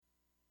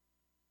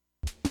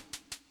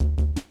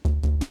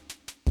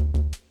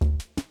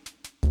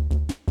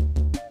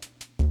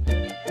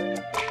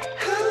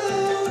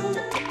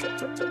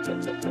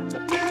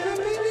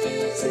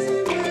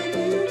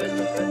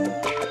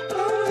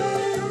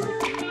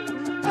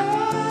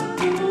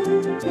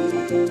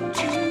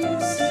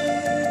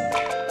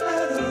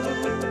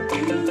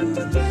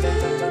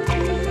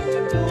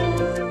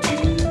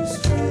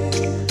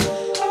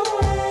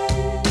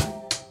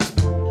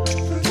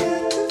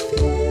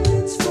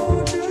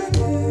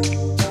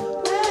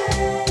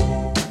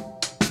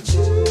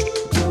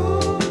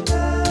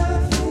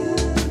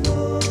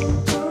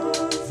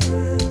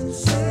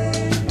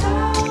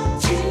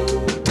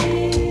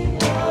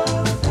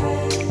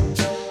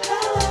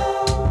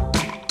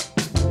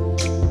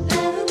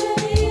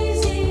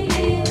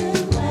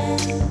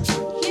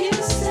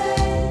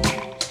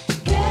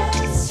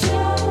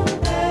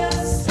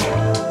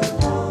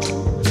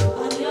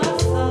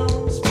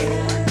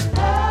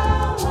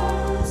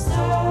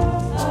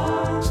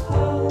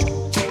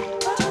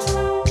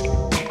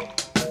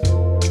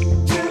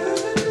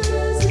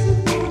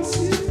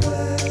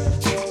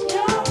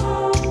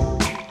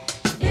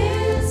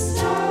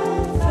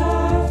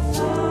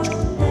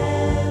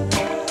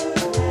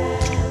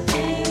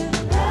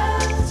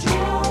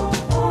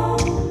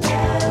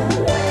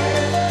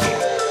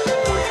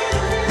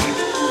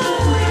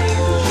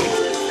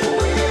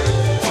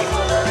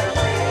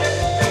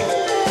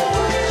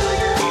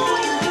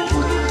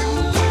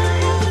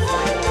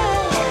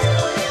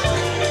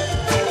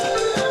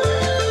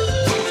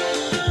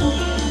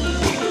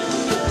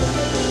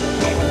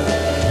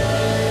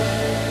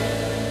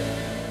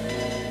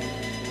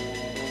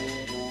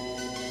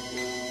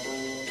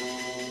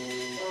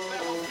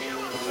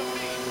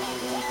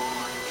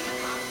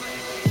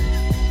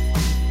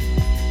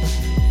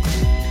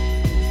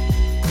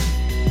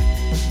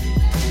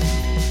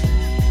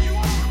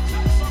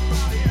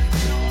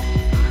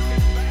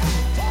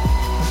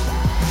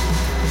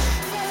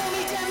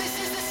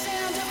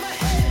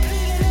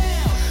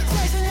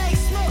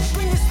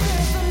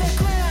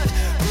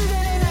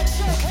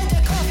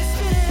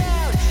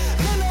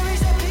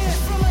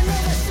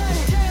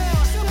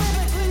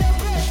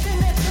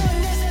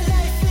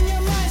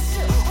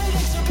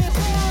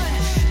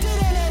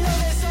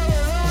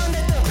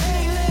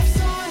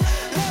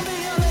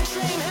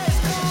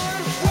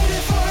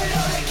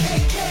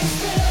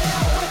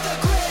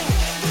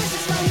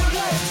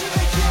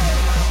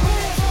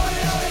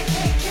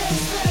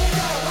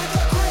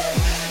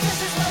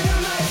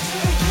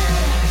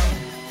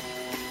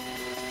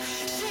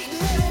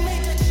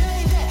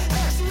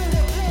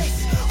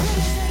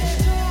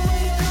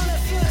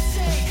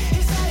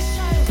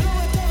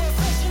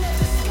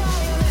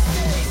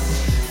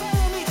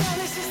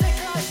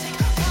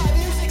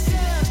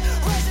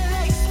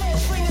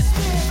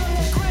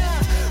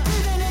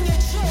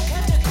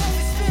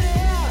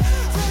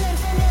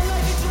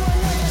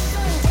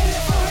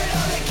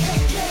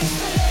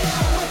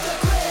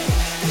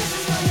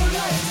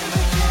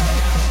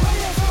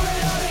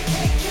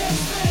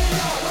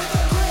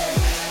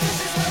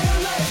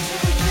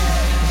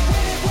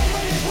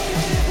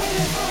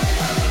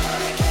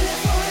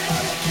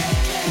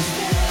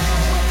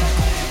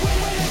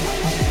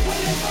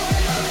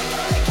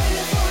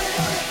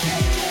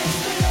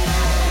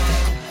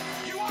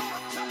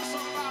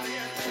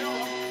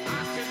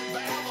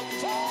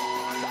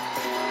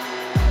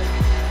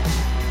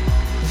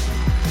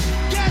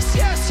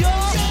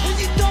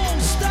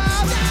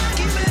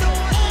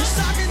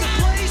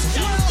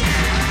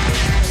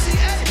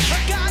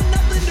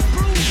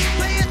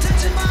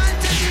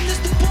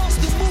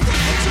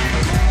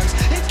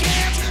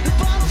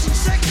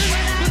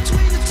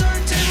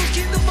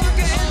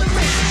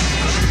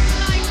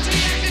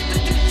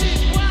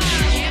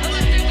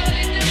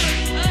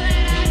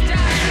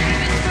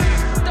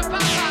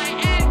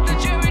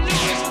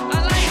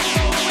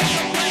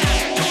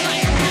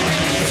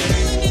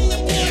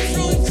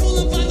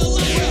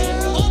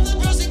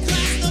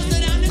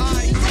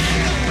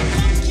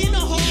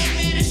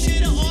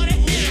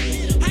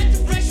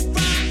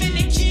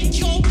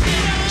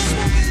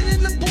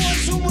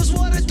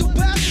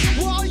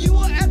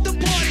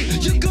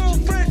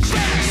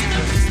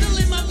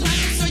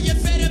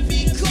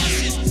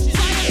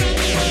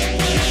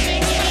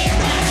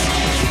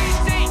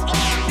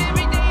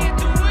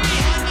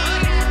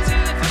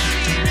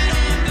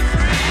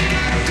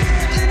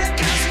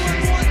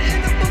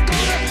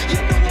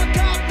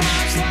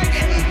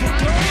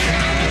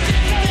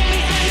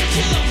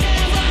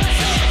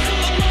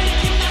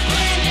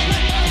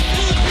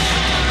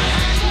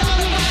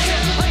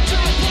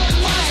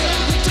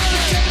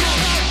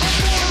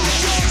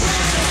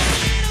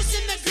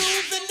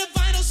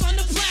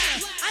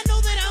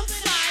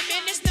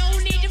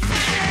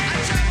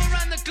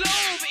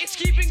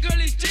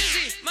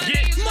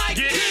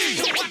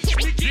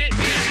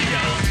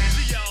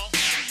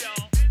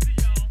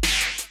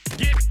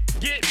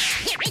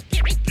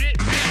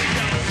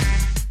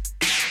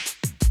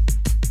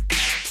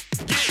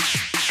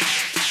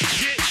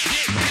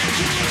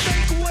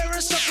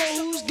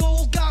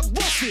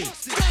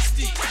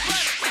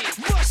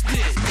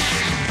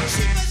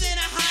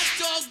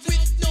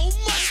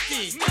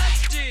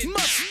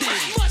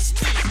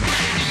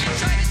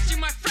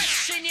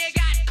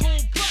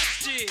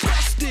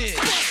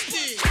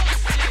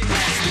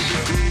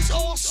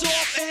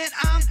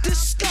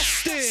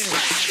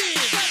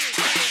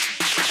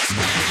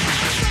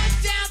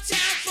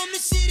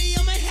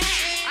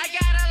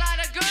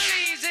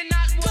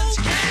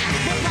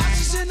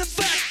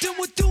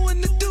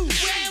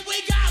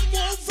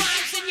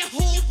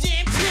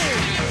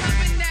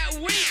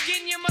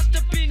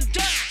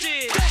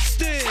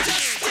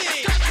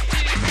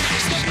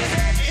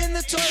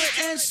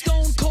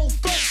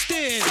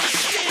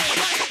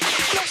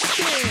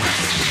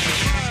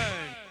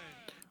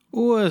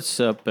What's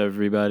up,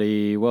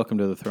 everybody? Welcome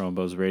to the Throwing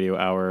Bows Radio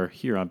Hour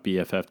here on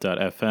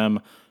BFF.FM.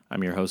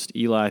 I'm your host,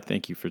 Eli.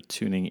 Thank you for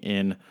tuning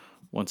in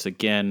once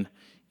again.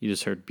 You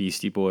just heard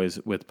Beastie Boys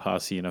with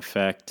Posse in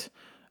Effect,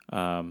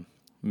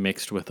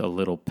 mixed with a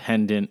little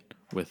pendant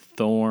with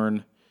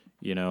Thorn.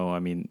 You know, I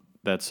mean,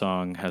 that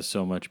song has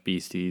so much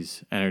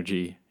Beasties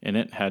energy in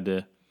it. Had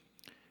to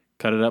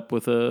cut it up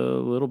with a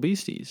little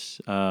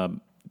Beasties.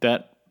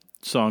 That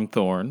song,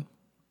 Thorn,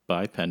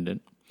 by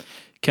Pendant,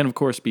 can, of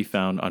course, be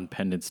found on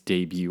Pendant's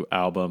debut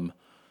album,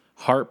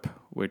 Harp,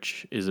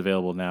 which is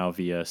available now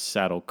via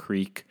Saddle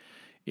Creek.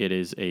 It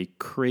is a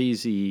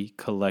crazy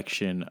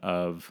collection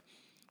of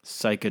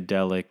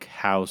psychedelic,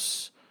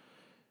 house,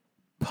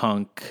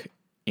 punk,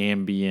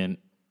 ambient,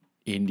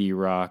 indie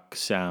rock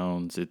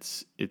sounds.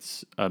 It's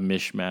a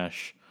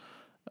mishmash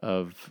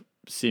of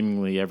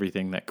seemingly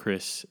everything that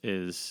Chris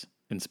is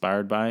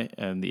inspired by,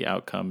 and the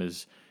outcome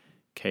is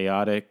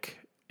chaotic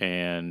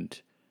and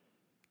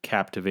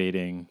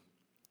captivating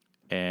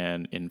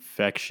and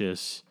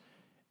infectious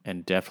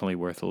and definitely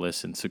worth a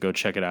listen. So go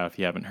check it out if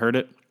you haven't heard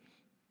it.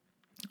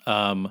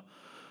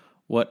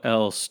 What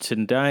else?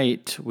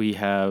 Tonight we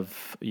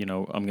have,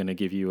 I'm going to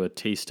give you a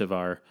taste of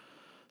our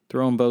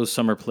Throwing Bows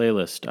summer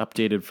playlist,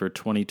 updated for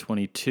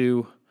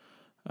 2022.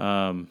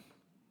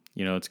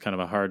 It's kind of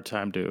a hard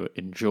time to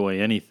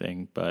enjoy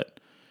anything, but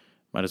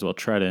might as well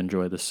try to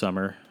enjoy the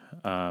summer.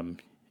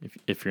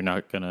 If you're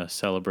not going to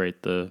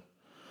celebrate the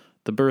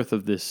birth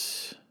of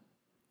this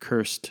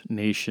cursed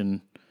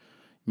nation, you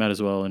might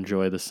as well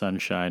enjoy the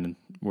sunshine, and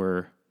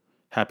we're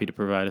happy to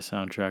provide a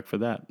soundtrack for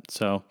that.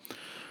 So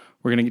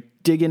we're going to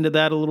dig into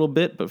that a little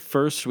bit, but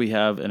first we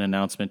have an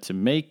announcement to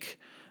make.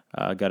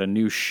 Got a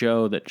new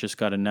show that just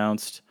got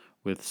announced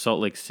with Salt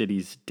Lake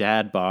City's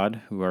Dad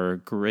Bod, who are a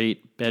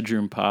great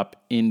bedroom pop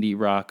indie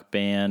rock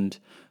band.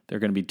 They're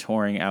going to be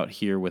touring out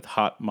here with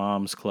Hot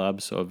Moms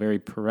Club, so a very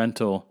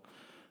parental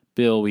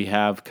bill we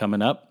have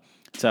coming up.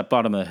 It's at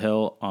Bottom of the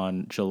Hill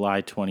on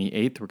July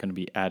 28th. We're going to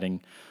be adding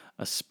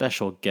a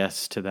special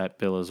guest to that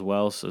bill as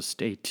well, so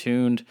stay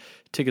tuned.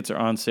 Tickets are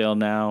on sale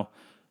now,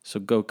 so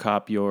go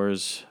cop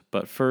yours.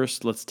 But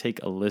first, let's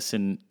take a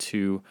listen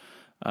to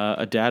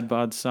a Dad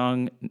Bod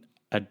song,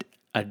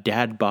 a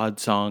Dad Bod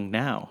song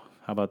now.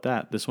 How about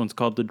that? This one's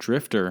called The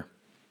Drifter.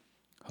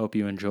 Hope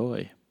you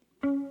enjoy.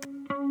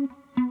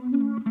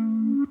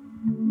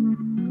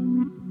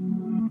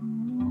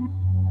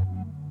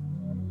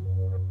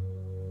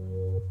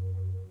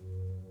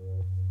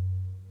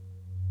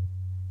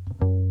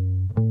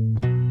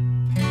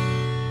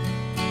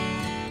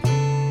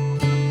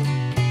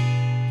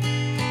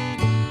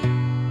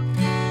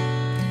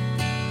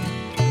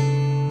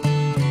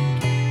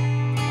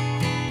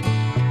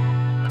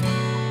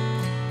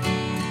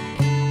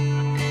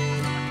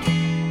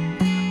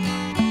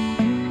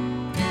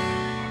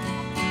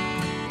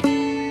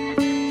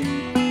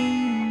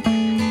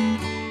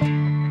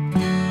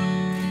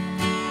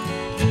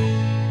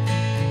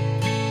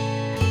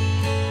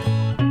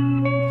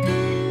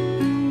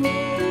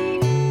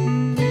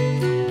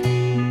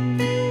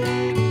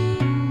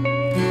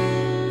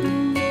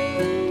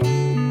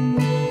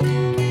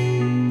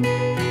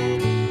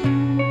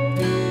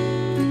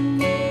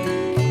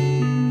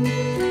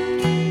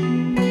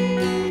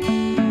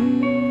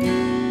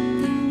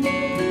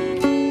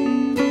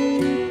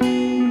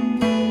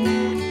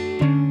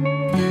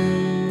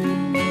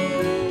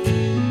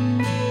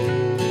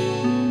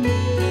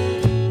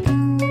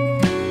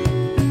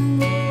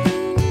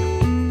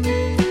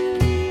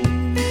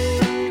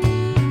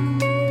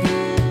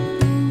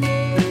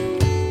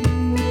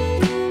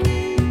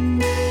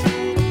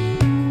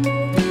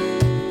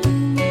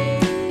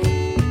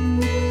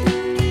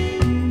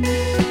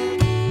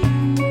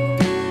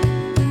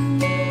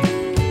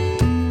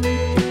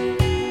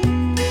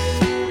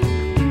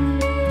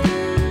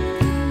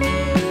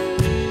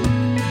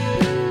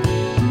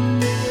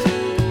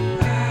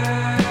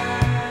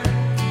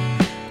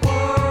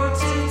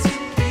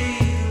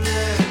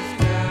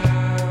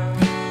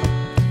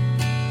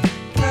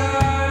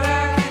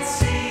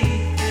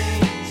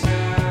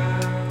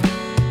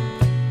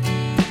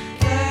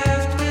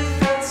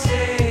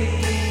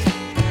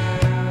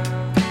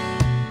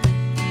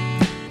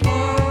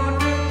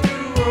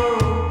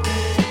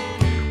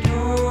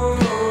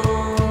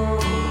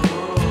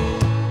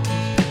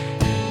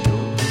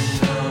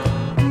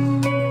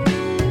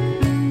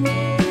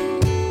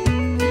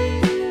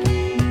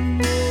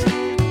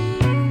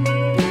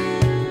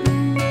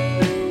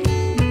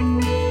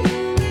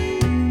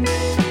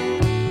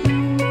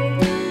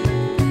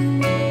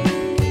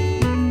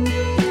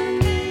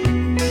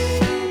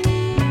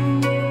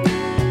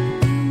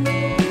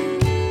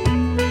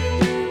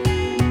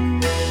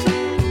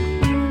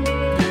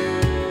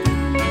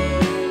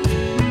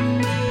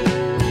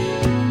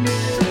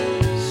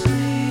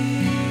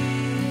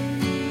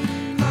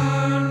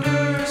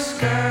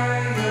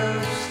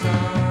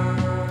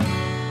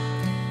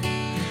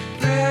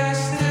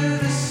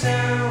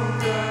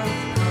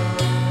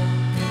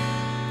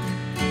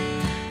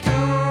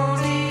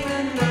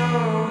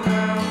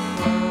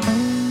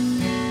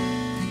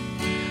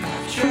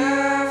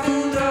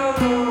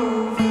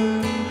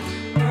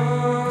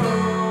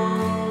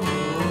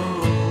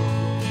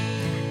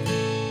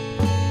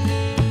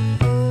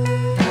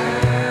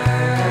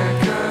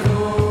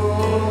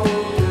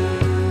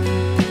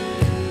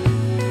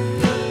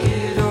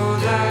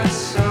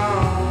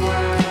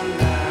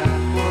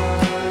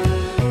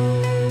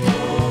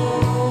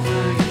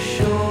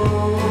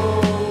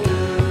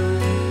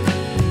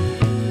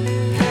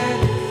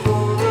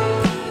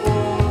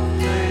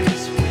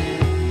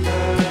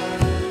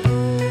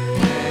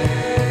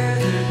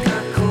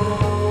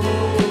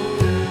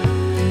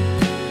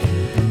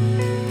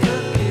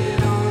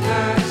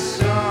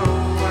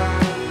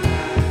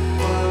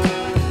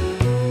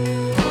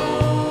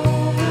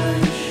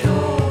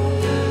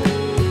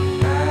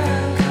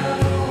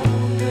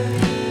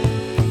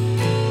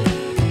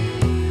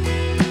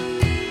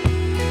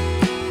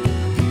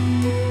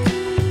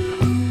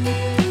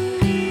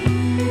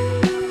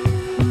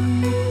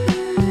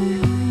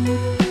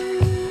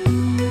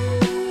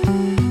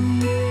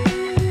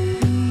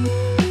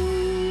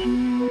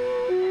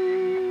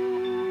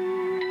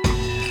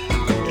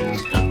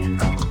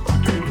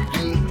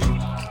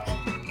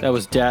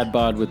 was Dad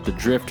Bod with The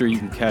Drifter. You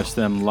can catch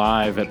them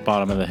live at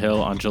Bottom of the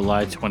Hill on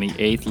July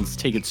 28th. Let's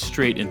take it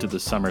straight into the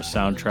summer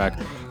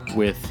soundtrack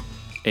with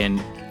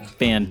an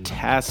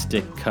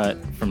fantastic cut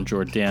from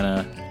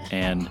Jordana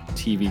and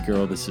TV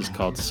Girl. This is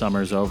called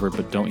Summer's Over,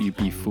 but don't you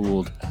be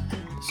fooled.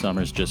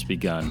 Summer's just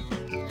begun.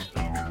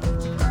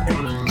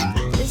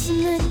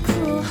 Isn't it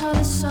cruel how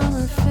the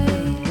summer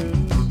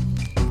fades?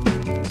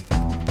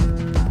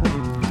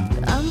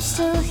 But I'm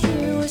still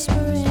here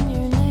whispering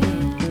your name.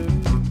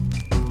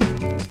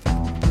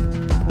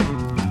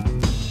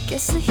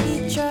 Guess the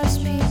heat drives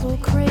people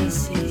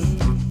crazy.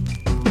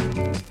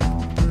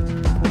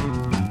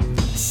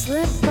 I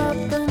slip up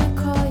and I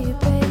call you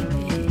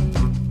baby.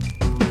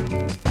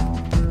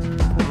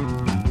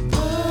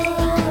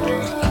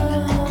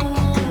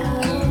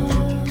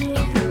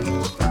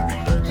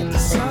 But the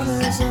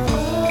summer's over.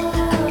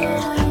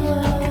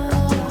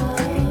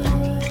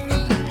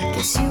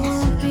 Guess you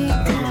won't be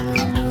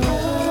coming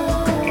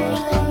over.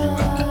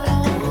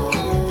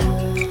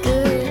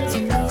 Good to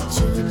meet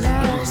you,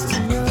 nice to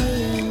know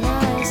you,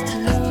 nice to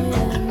know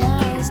you,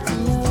 nice to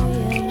know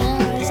you,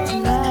 nice to,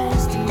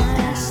 nice to,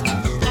 nice to.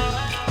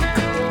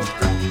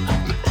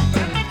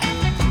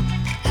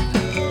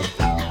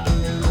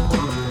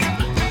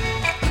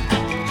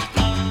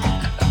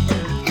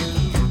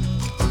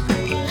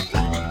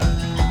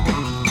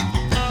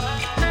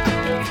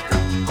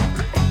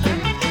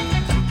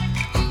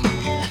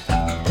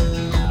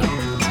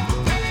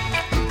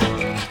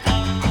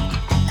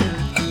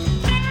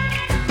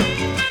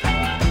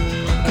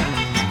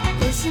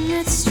 Isn't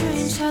it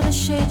strange how the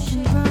shade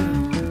can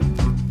burn?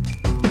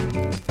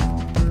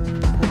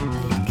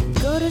 How you can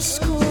go to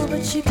school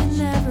but you can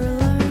never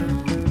learn.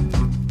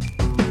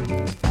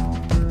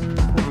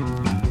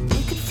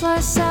 You could fly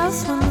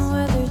south when the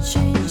weather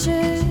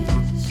changes.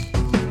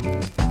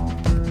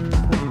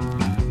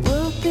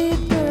 We'll be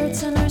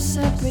birds in our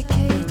separate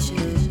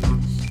cages.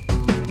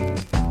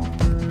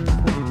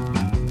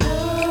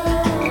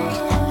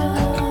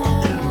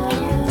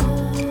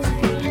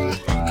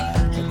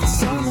 But the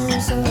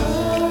summer's over.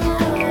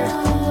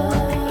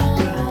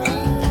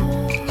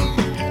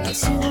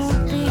 Guess you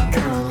won't be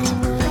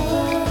coming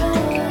over.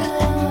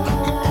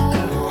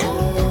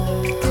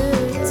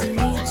 Good to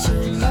meet you,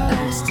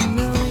 nice to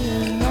know you,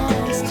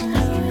 nice to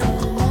know you,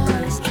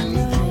 nice to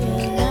know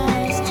you,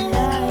 nice to,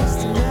 nice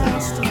to,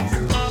 nice to.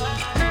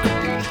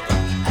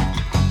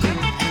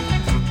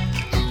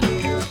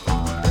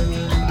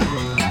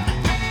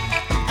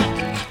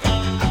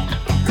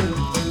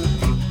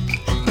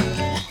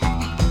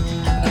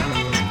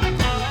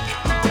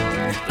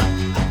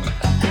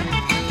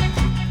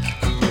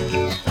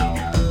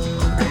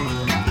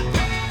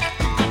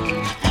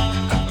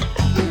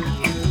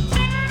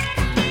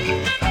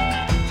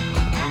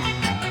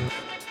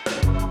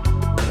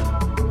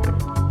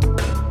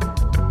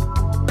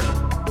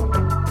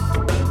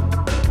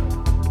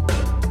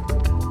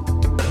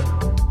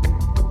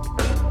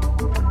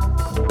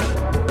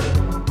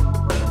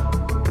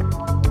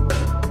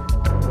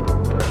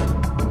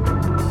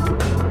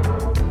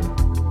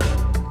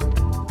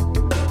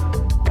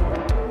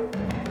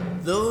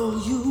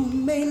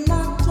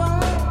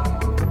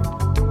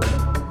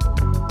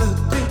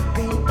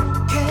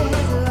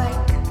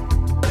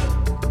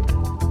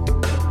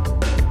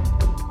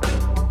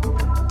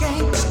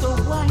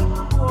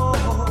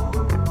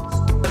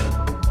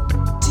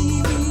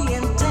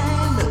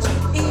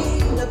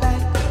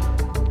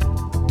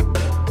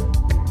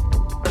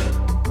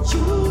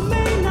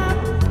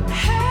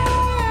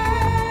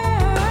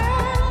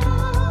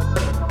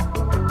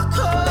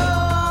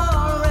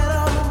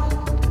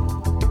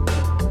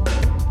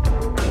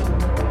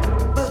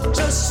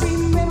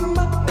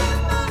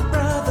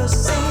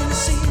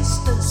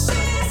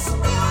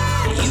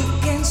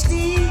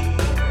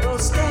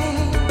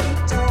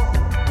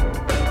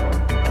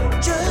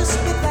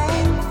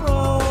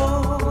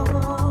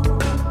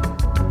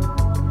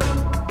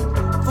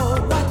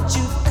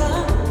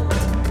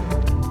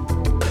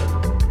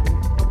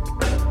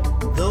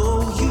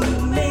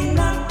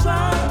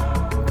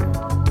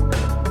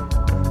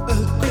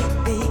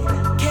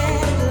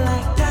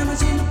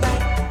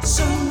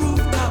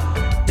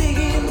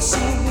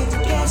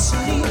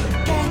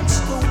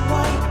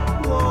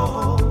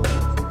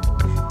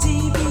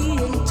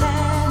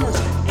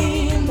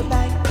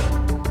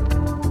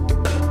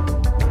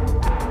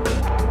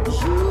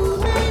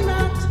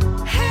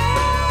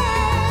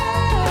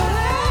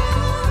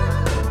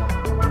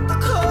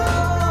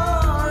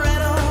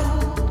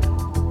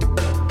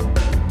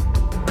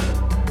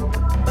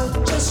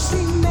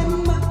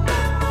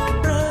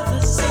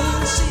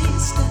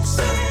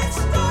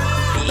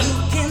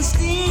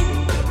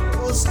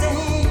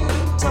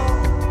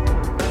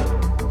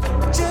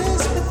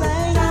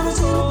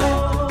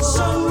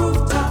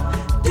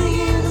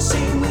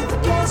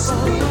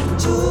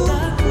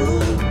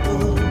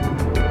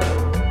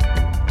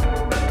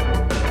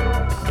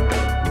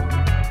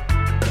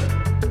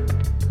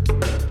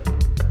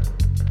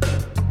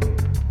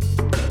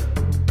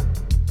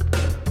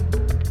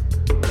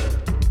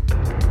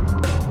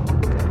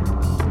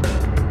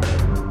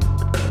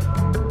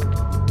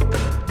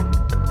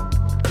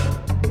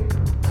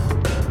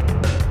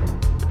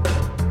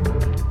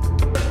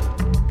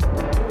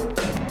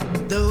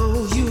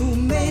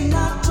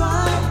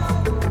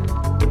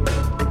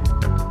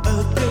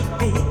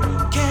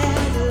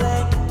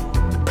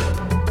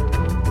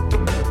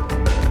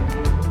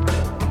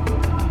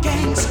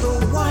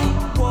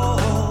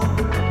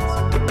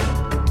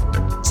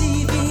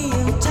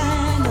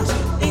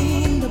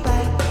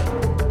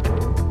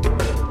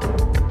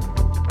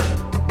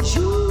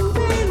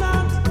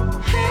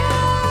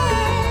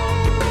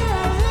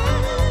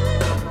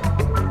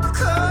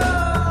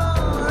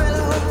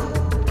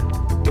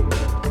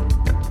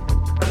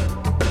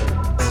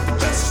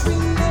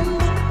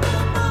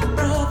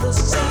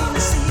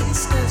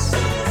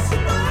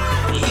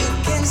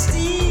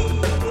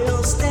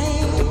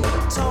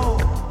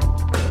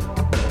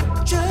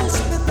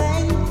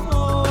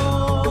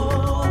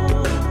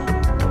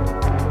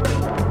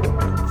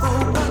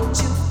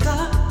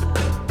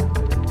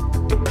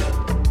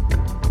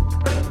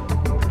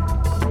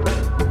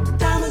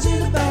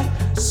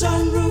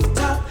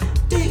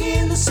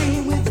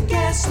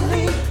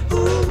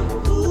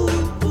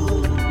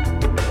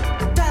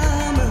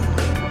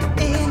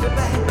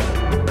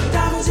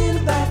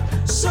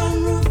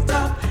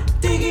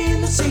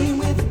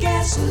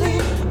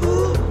 gasoline.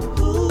 Ooh,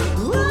 ooh,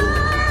 ooh.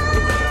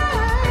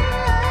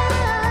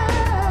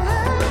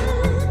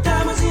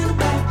 Diamonds in the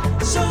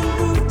back,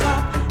 sunroof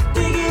top,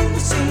 digging the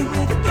scene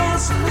with the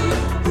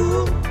gasoline.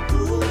 Ooh,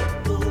 ooh,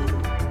 ooh.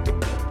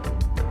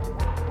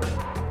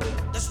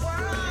 That's why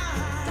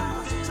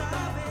diamonds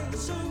driving,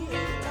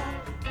 sunroof top,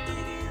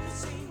 digging the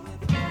scene with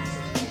the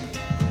gasoline.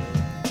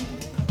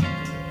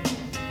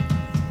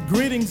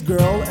 Greetings,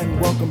 girl, and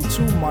welcome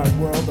to my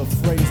world of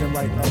phrasing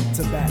right up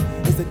to bat.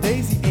 It's the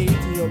daisy age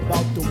and you're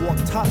about to walk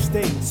top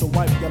stage, so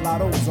wipe your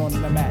lottos on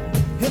the mat.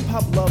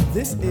 Hip-hop love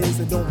this is,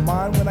 and don't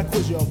mind when I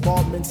quiz your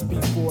involvements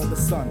before the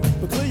sun.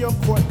 But clear your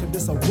court, cause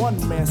this a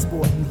one-man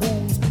sport, and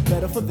who's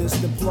better for this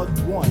than plug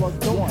one?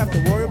 Don't have to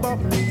worry about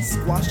me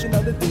squashing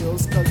other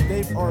deals, cause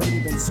they've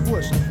already been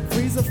squished.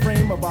 Freeze a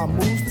frame of our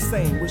moves the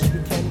same, wish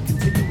we can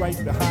continue right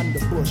behind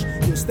the bush.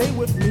 You'll stay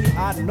with me,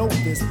 I know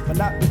this, but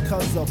not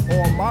because of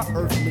all my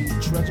earthly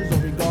treasures, or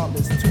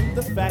regardless to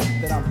the fact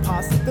that I'm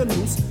past the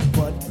noose,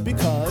 but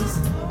because...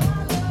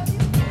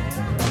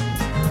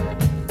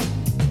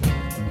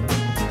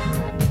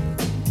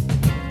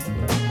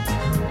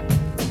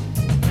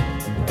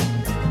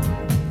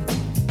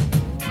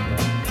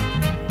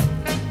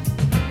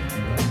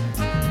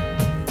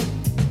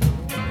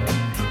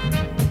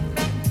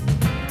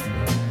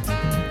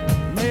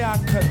 I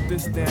cut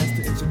this dance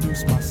to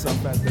introduce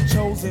myself as the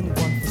chosen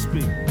one to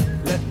speak.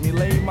 Let me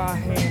lay my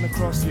hand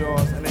across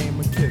yours and aim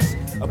a kiss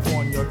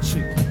upon your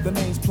cheek. The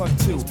name's Plug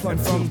 2, and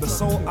from the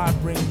soul I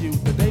bring you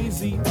the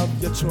daisy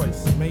of your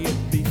choice. May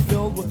it be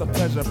filled with a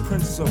pleasure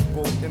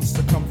principle in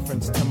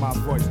circumference to my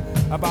voice.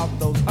 About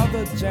those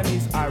other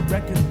Jennies I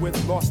reckoned with,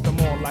 lost them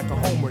all like a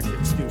homework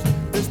excuse.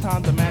 This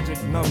time the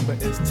magic number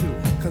is 2,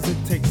 cause it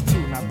takes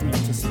 2, not 3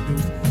 to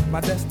seduce. My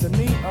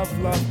destiny of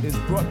love is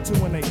brought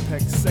to an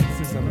apex. Sex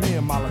is a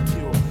mere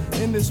molecule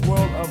in this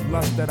world of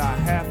lust that I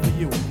have for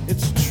you.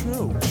 It's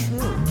true,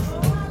 true.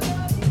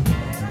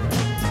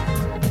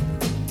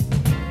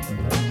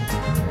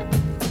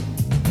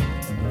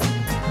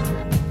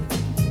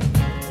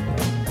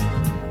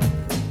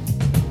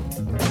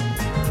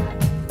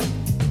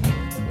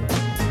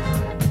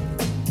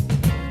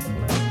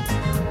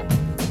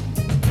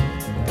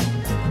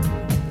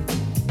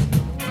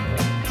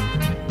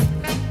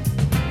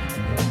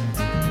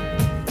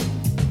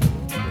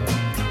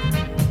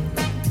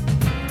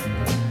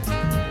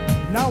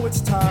 Now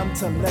it's time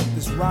to let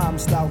this rhyme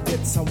style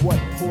get somewhat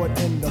poured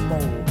in the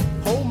mold.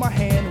 Hold my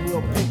hand and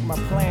we'll pick my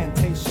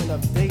plantation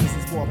of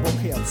daisies for a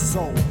bouquet of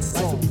soul.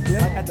 Like to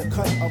begin at the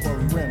cut of a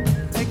rim.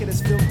 Take it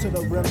as filled to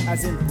the rim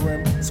as in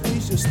brim.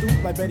 Squeeze your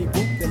stoop like Betty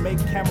Boop, then make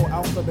camel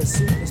alphabet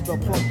soup and spell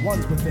plug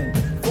ones within.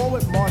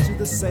 Forward march is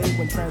the say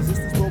when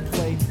transistors will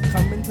play.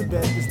 Coming to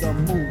bed is the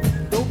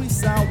move. Dolby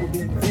sound will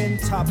be then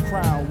top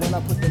crown when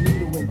I put the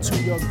needle into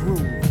your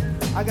groove.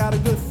 I got a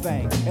good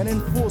thing, and in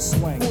full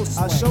swing.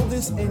 I show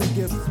this in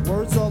gifts,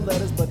 words or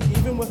letters, but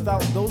even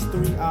without those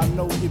 3, I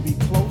know you'd be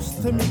close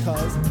to me,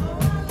 cuz.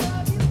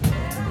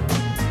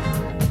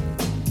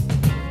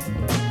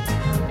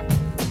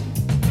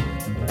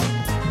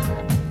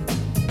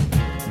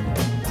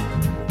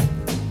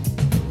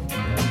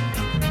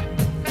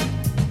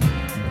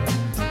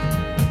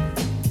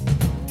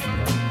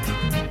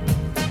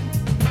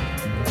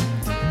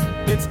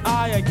 It's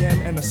I again,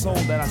 and the soul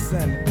that I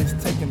send is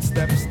taking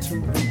steps to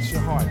reach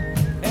your heart.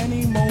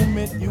 Any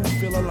moment you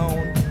feel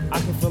alone, I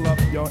can fill up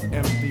your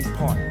empty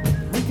part.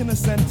 We can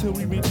ascend till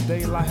we reach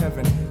daylight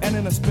heaven, and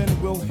in a spin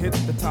we'll hit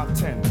the top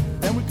 10.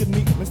 Then we could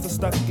meet Mr.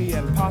 Stucky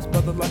and Pop's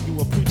brother Lucky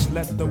will preach,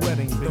 let the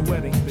wedding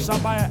begin.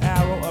 Shot by an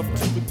arrow of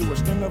Cupid through a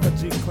string of a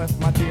G clef,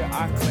 my dear,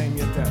 I claim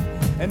your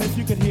death. And if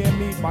you could hear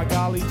me, by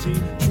golly G,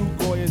 true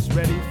Goy is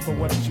ready for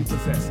what you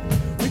possess.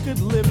 We could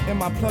live in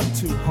my Plug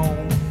 2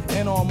 home,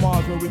 and on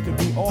Mars where we could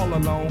be all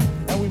alone.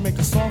 And we make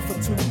a song for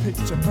 2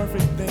 picture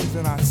perfect things,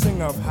 and I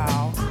sing of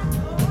how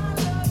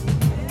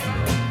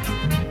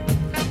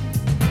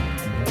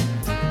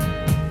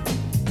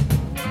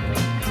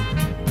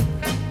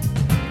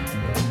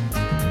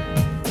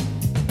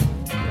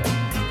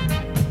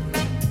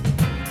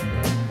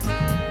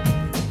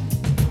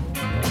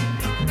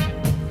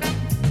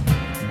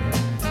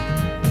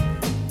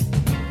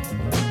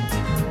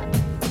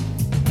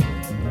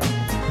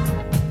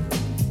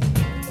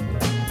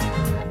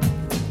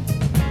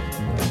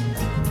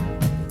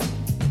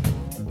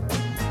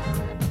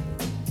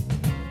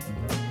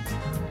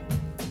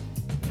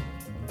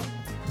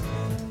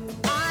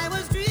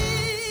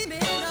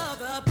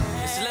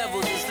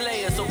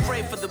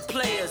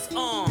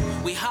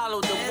we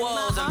hollowed the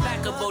walls and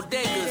back of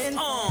bodegas.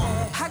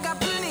 I got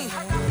plenty.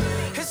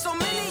 It's so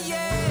many,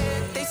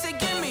 yeah. They say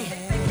gimme.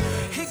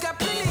 He got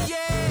plenty, yeah.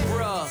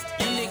 Bruh,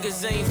 you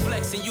niggas ain't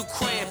flexing, you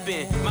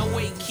cramping. My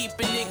weight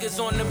keeping niggas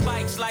on the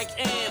bikes like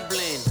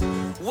ambling.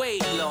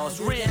 Weight loss,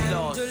 rent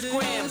loss,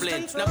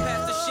 scrambling. Now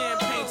pass the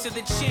champagne to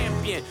the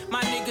champion.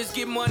 My niggas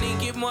get money,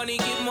 get money,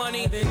 get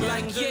money.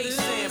 Like yay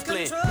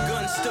sampling.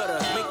 Gun stutter,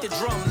 make the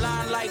drum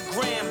line like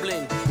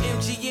Grambling.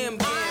 MGM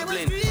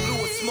gambling.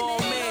 Blew a small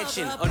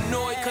mansion.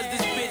 Annoyed cause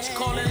this bitch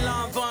calling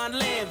Lon Von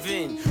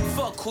Lanvin.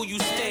 Fuck who you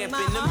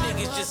stamping. Them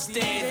niggas just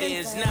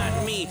stand-ins,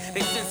 not me.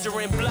 They censor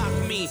and block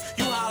me.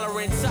 You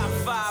hollering top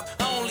 5,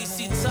 I only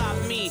see top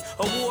me.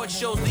 Award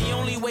shows the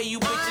only way you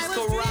bitches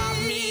can rob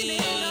me.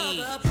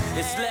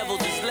 It's levels,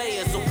 it's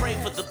layers, so pray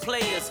for the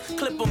players.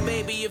 Clip him,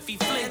 baby, if he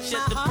flinch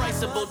at the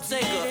price of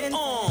Bottega.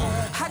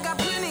 I got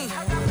plenty,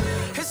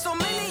 it's so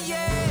many,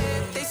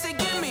 yeah. They say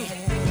gimme,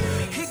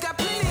 he got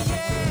plenty,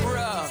 yeah.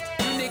 Bruh,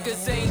 you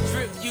niggas ain't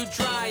drip, you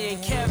drying.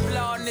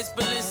 Kevlar in this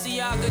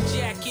Balenciaga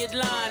jacket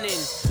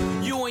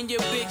lining. You and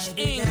your bitch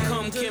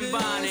income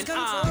combining.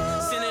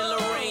 Sending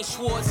Lorraine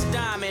Schwartz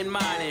diamond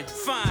mining.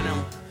 Find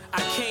 'em. I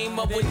came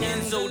up with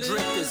Enzo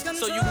drifters,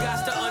 so you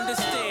got to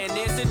understand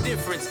there's a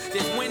difference.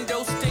 There's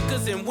window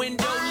stickers and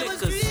window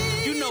lickers.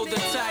 You know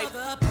the type.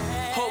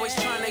 Always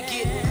trying to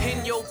get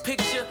in your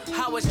picture.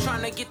 Always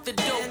trying to get the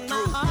dope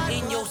through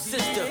in your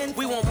sister.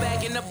 We won't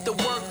bagging up the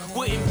work.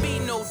 Wouldn't be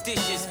no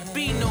dishes,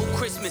 be no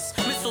Christmas,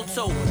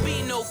 mistletoe,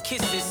 be no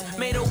kisses.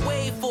 Made a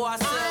way for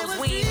ourselves.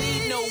 We ain't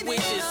need no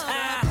wishes.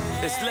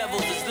 It's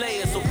levels, it's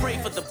layers, so pray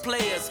for the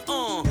players.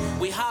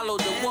 We hollow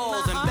the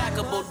walls and back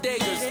up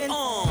bodegas.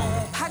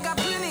 I got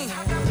plenty,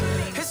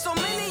 it's so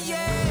many,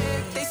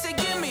 yeah. They say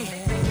gimme,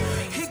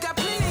 he got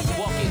plenty, yeah.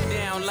 Walk it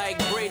down like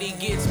Brady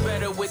gets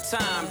better with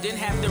time. Didn't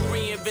have to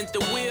reinvent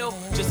the wheel,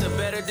 just a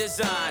better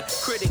design.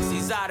 Critics,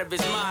 he's out of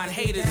his mind.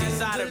 Haters,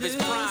 he's out of his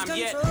prime.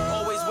 Yet,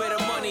 always where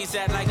the money's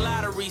at, like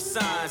lottery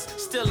signs.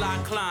 Still I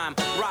climb,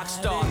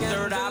 rockstar,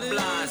 third eye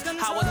blinds.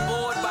 I was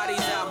bored by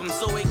these albums,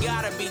 so it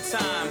gotta be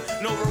time.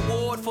 No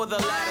reward for the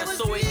latter,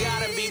 so it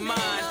gotta be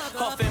mine.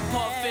 Huff and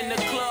puff in the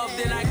club,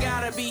 then I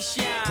gotta be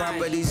shine.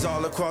 Properties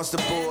all across the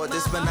board,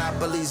 this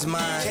monopoly's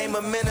mine. Came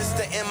a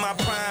minister in my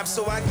prime,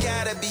 so I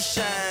gotta be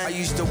shine. I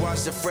used to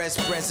watch the Fresh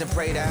Prince and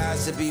pray the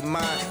house to be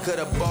mine.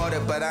 Could've bought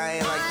it, but I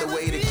ain't like the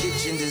way the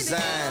kitchen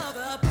designed.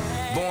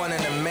 Born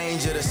in a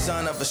manger, the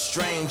son of a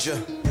stranger.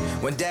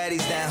 When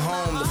daddy's not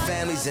home, the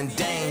family's in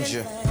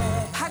danger.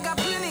 I got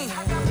plenty,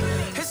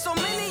 it's so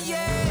many,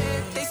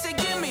 yeah. They say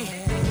gimme,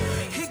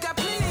 he got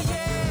plenty,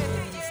 yeah.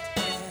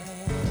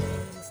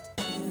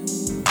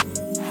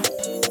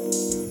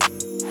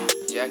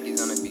 Jackie's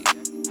on the beat.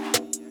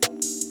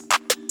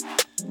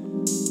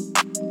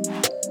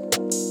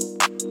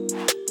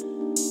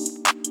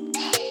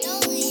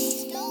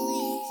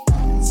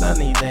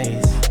 Sunny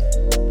days,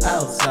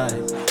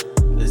 outside,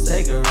 let's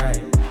take a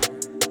ride,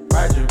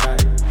 ride your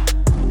ride.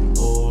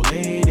 Old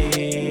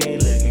lady,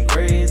 looking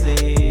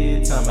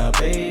crazy, talking about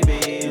baby,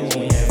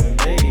 we ain't having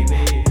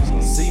babies.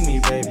 So see me,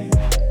 baby,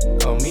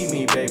 come meet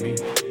me, baby,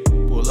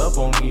 pull up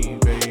on me,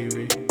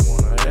 baby,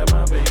 wanna have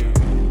my baby.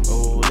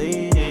 Old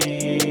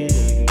lady,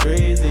 looking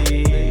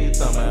crazy,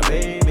 talking about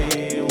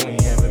baby, we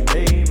ain't having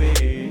baby.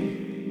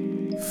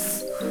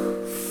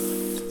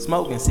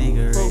 Smoking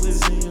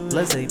cigarettes,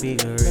 let's say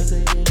bigger.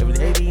 Every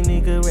day these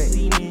nigga rap,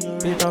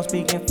 bitch I'm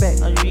speaking fact.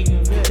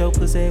 Get your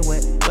pussy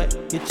wet,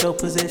 get your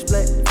pussy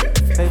splat.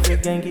 Paper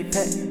gang get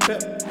packed.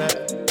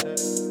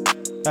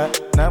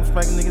 Now I'm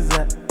spanking niggas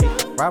out.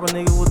 Rob a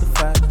nigga with the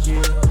fire,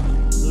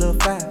 Lil'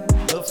 fire.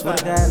 Swear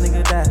to God,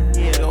 nigga die.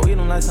 Go eat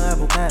him like some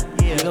apple pie.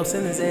 You go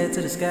send his ass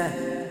to the sky.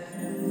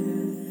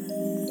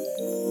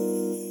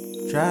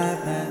 Drive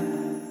by.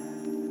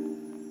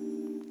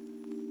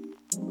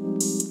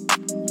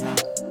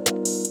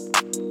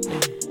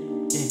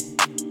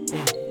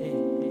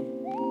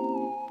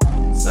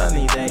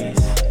 Sunny days,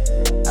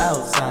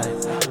 outside,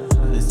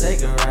 let's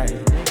take a ride,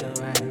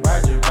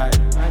 ride your ride.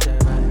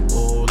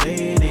 Old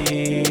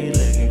lady,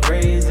 looking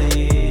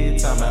crazy,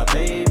 talking about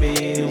baby,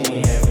 we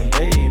ain't having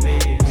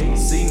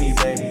babies. See me,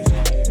 baby,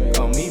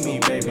 come meet me,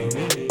 baby,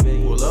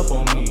 pull up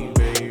on me,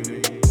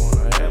 baby,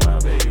 wanna have my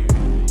baby.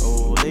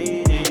 Old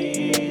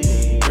lady,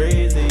 looking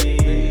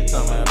crazy,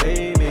 talking about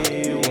baby,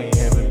 we ain't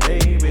having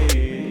baby.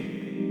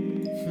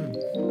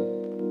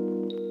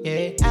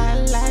 Yeah, I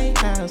like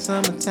how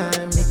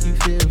summertime make you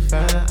feel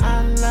fine.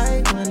 I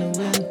like when the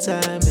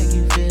wintertime make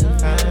you feel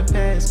fine.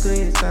 Past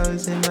grades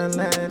always in my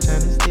line,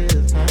 tryna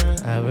steal time.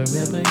 I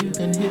remember you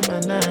can hit my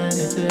 9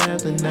 until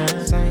after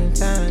 9. Same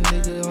time,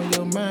 nigga, on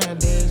your mind,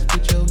 dance,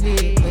 put your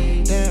head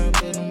way down,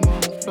 put them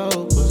on the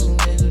floor, put some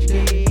niggas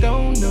dead.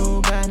 Don't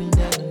nobody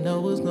never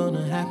know what's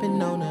gonna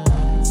happen on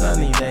us.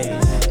 Sunny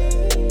days,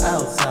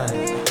 outside,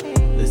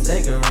 let's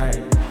take a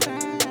ride,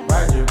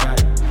 ride your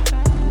ride.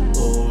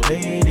 Old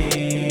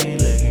lady,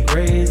 looking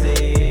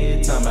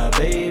crazy, talking about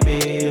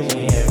baby, we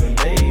ain't having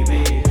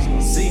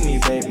babies. See me,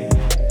 baby,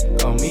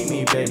 come meet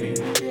me, baby,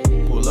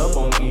 pull up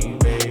on me,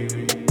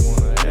 baby,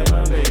 wanna have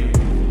my baby.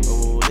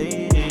 Old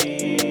lady,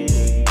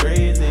 looking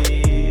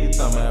crazy,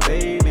 talking about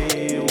baby,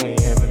 we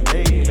ain't having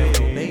babies.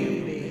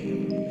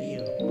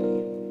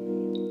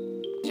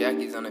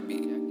 Jackie's on the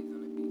beat.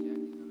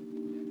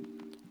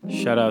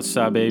 Shout out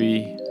Sa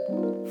Baby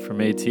from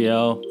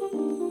ATL.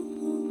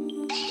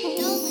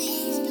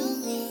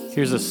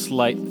 Here's a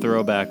slight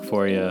throwback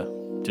for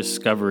you.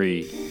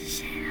 Discovery.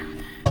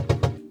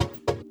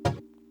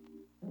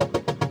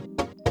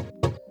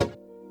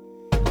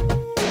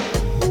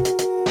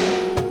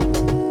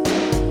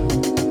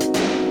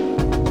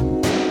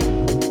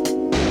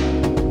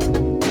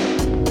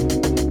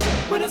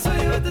 What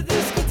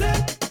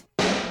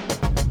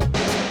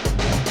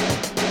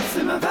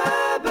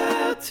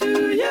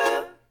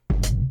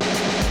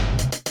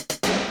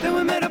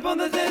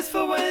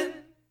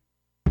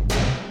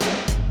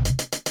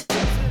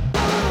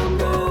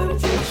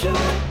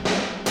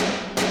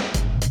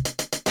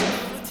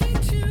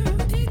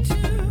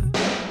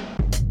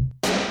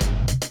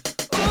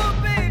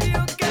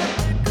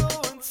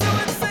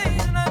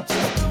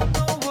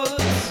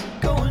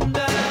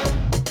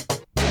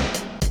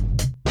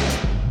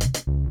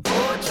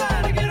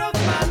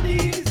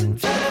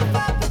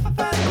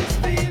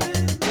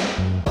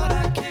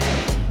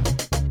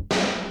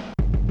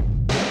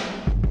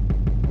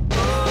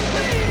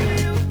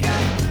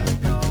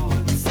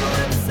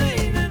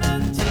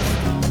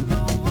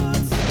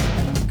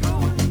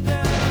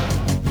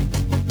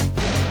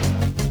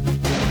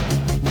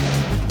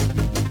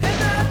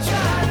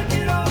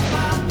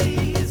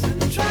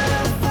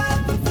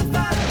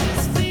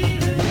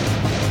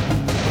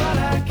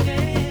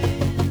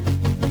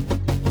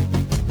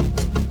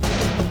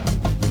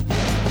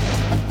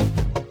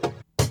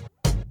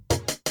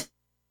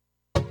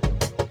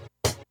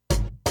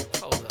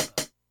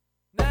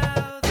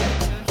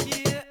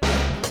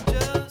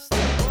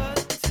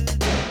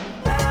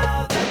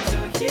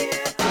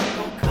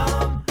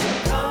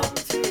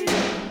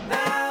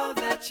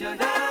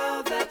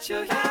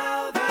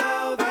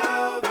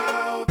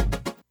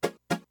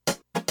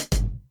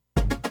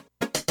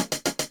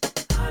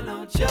I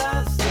know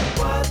just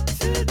what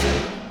to do.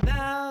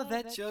 Now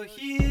that you're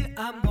here,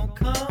 I'm gonna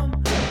come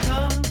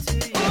to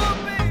you. Oh,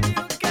 baby, you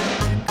got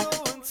me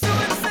going so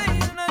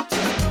insane. I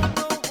just don't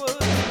know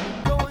what's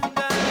going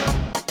down.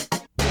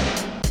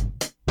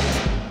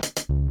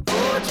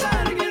 Oh,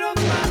 trying to get off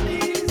my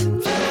knees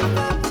and trying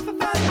to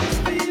fight this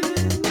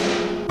feeling,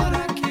 but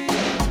I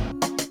can't.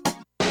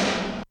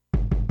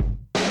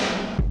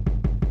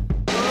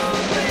 Oh,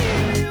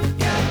 baby, you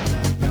got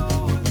me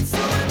going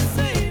so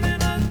insane,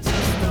 and I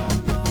just don't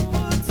know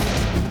what's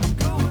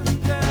going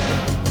down.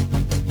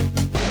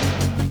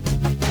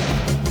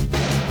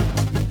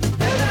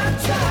 And I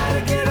try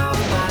to get off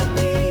my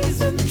knees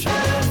and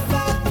try to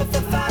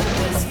fight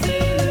this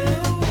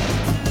feeling,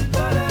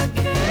 but I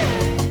can't.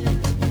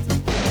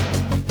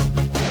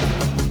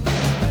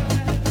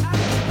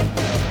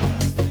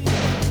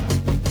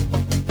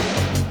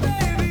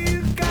 Baby, you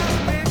got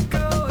me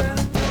going,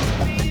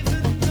 don't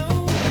even know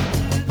what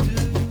to do.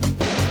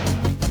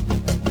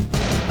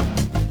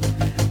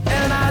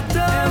 And I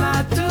don't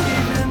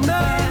even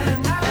know,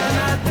 and I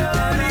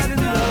don't even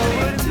know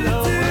what to do.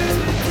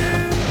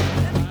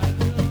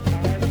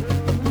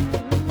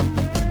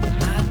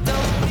 I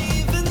don't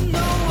even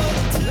know what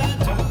to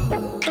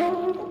do.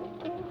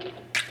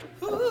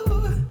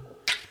 Ooh,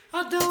 I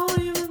don't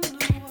even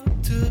know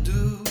what to do.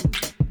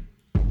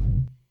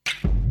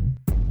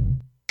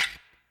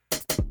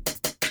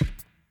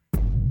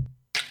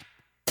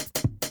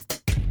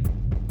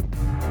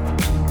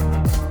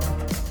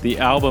 The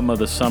album of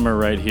the summer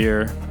right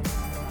here.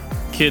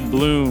 Kid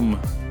Bloom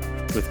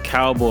with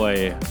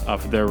Cowboy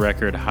off of their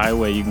record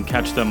Highway. You can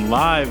catch them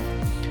live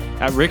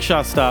at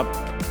Rickshaw Stop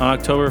on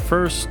October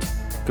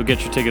 1st. Go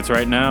get your tickets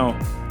right now.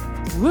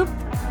 Whoop.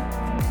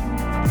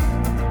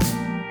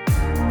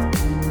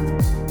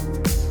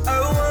 I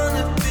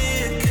wanna be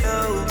a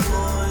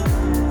cowboy,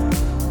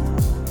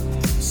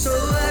 so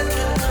I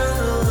can run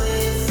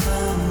away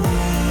from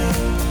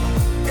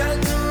you. Got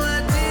no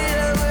idea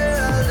where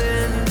I'll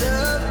end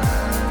up,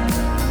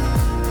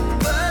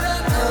 but I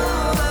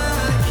know I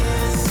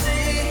can't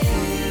stay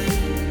here.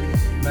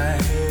 My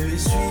hair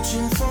is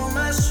reaching for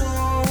my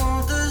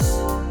shoulders,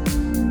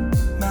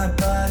 my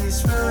body's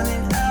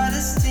running out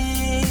of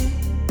steam.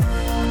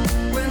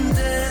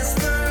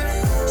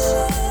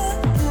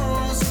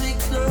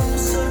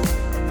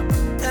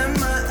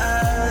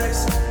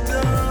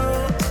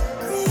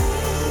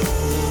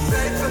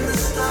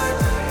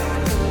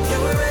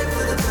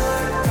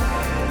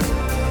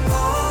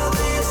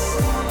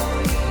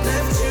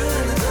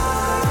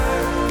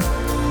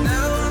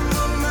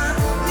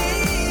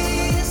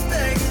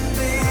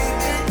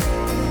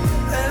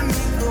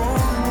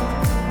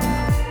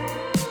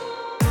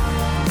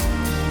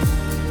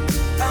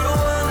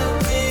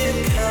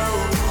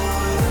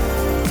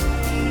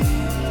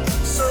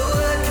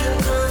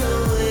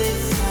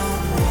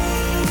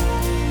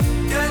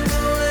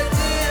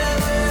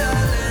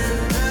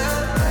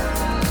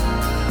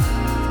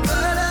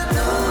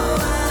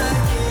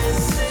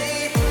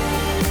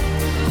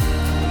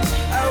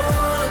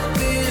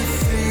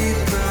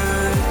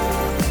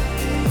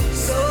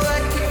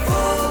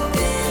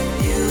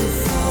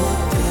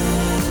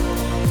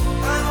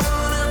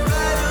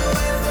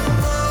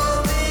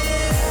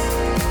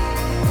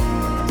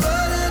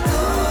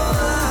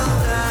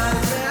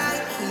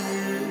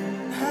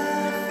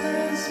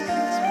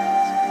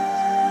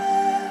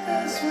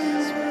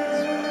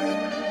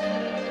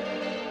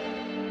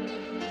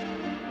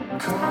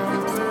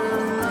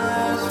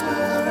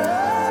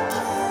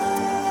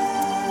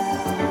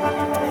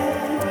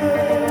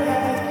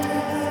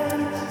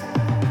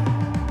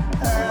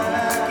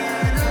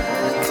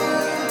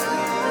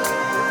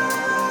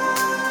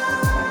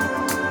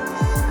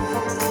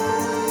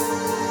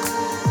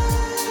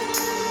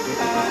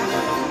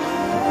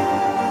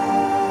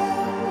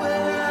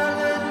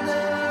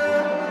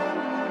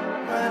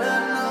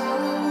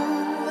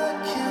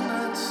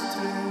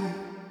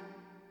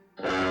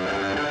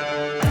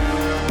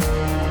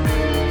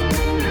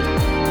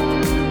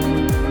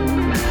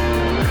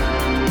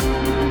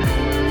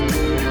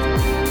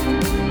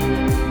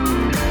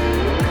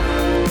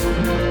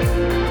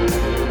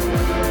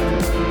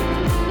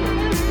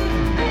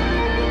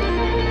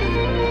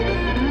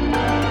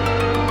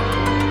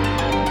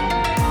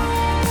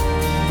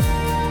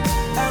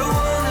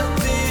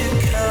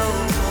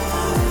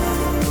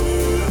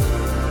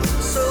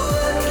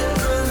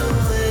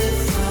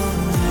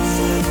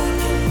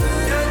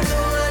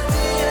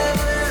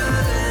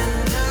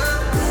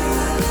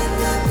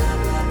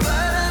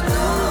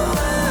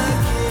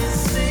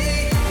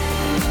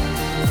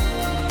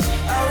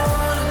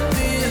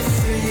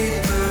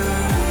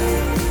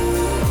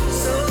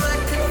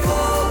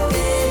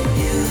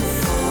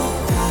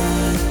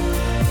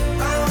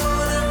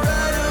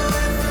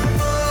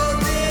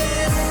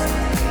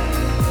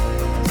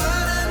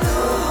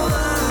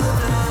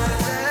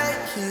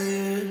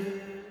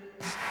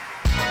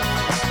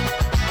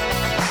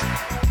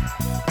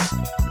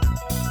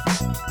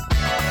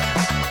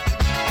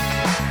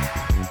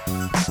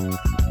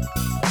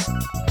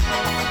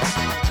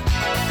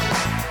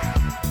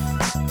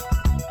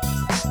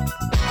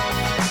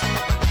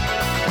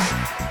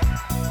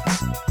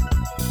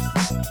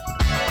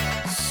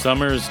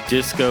 Summer's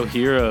Disco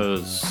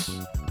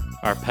Heroes.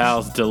 Our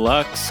pals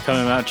Deluxe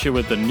coming at you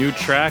with a new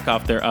track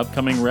off their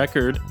upcoming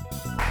record.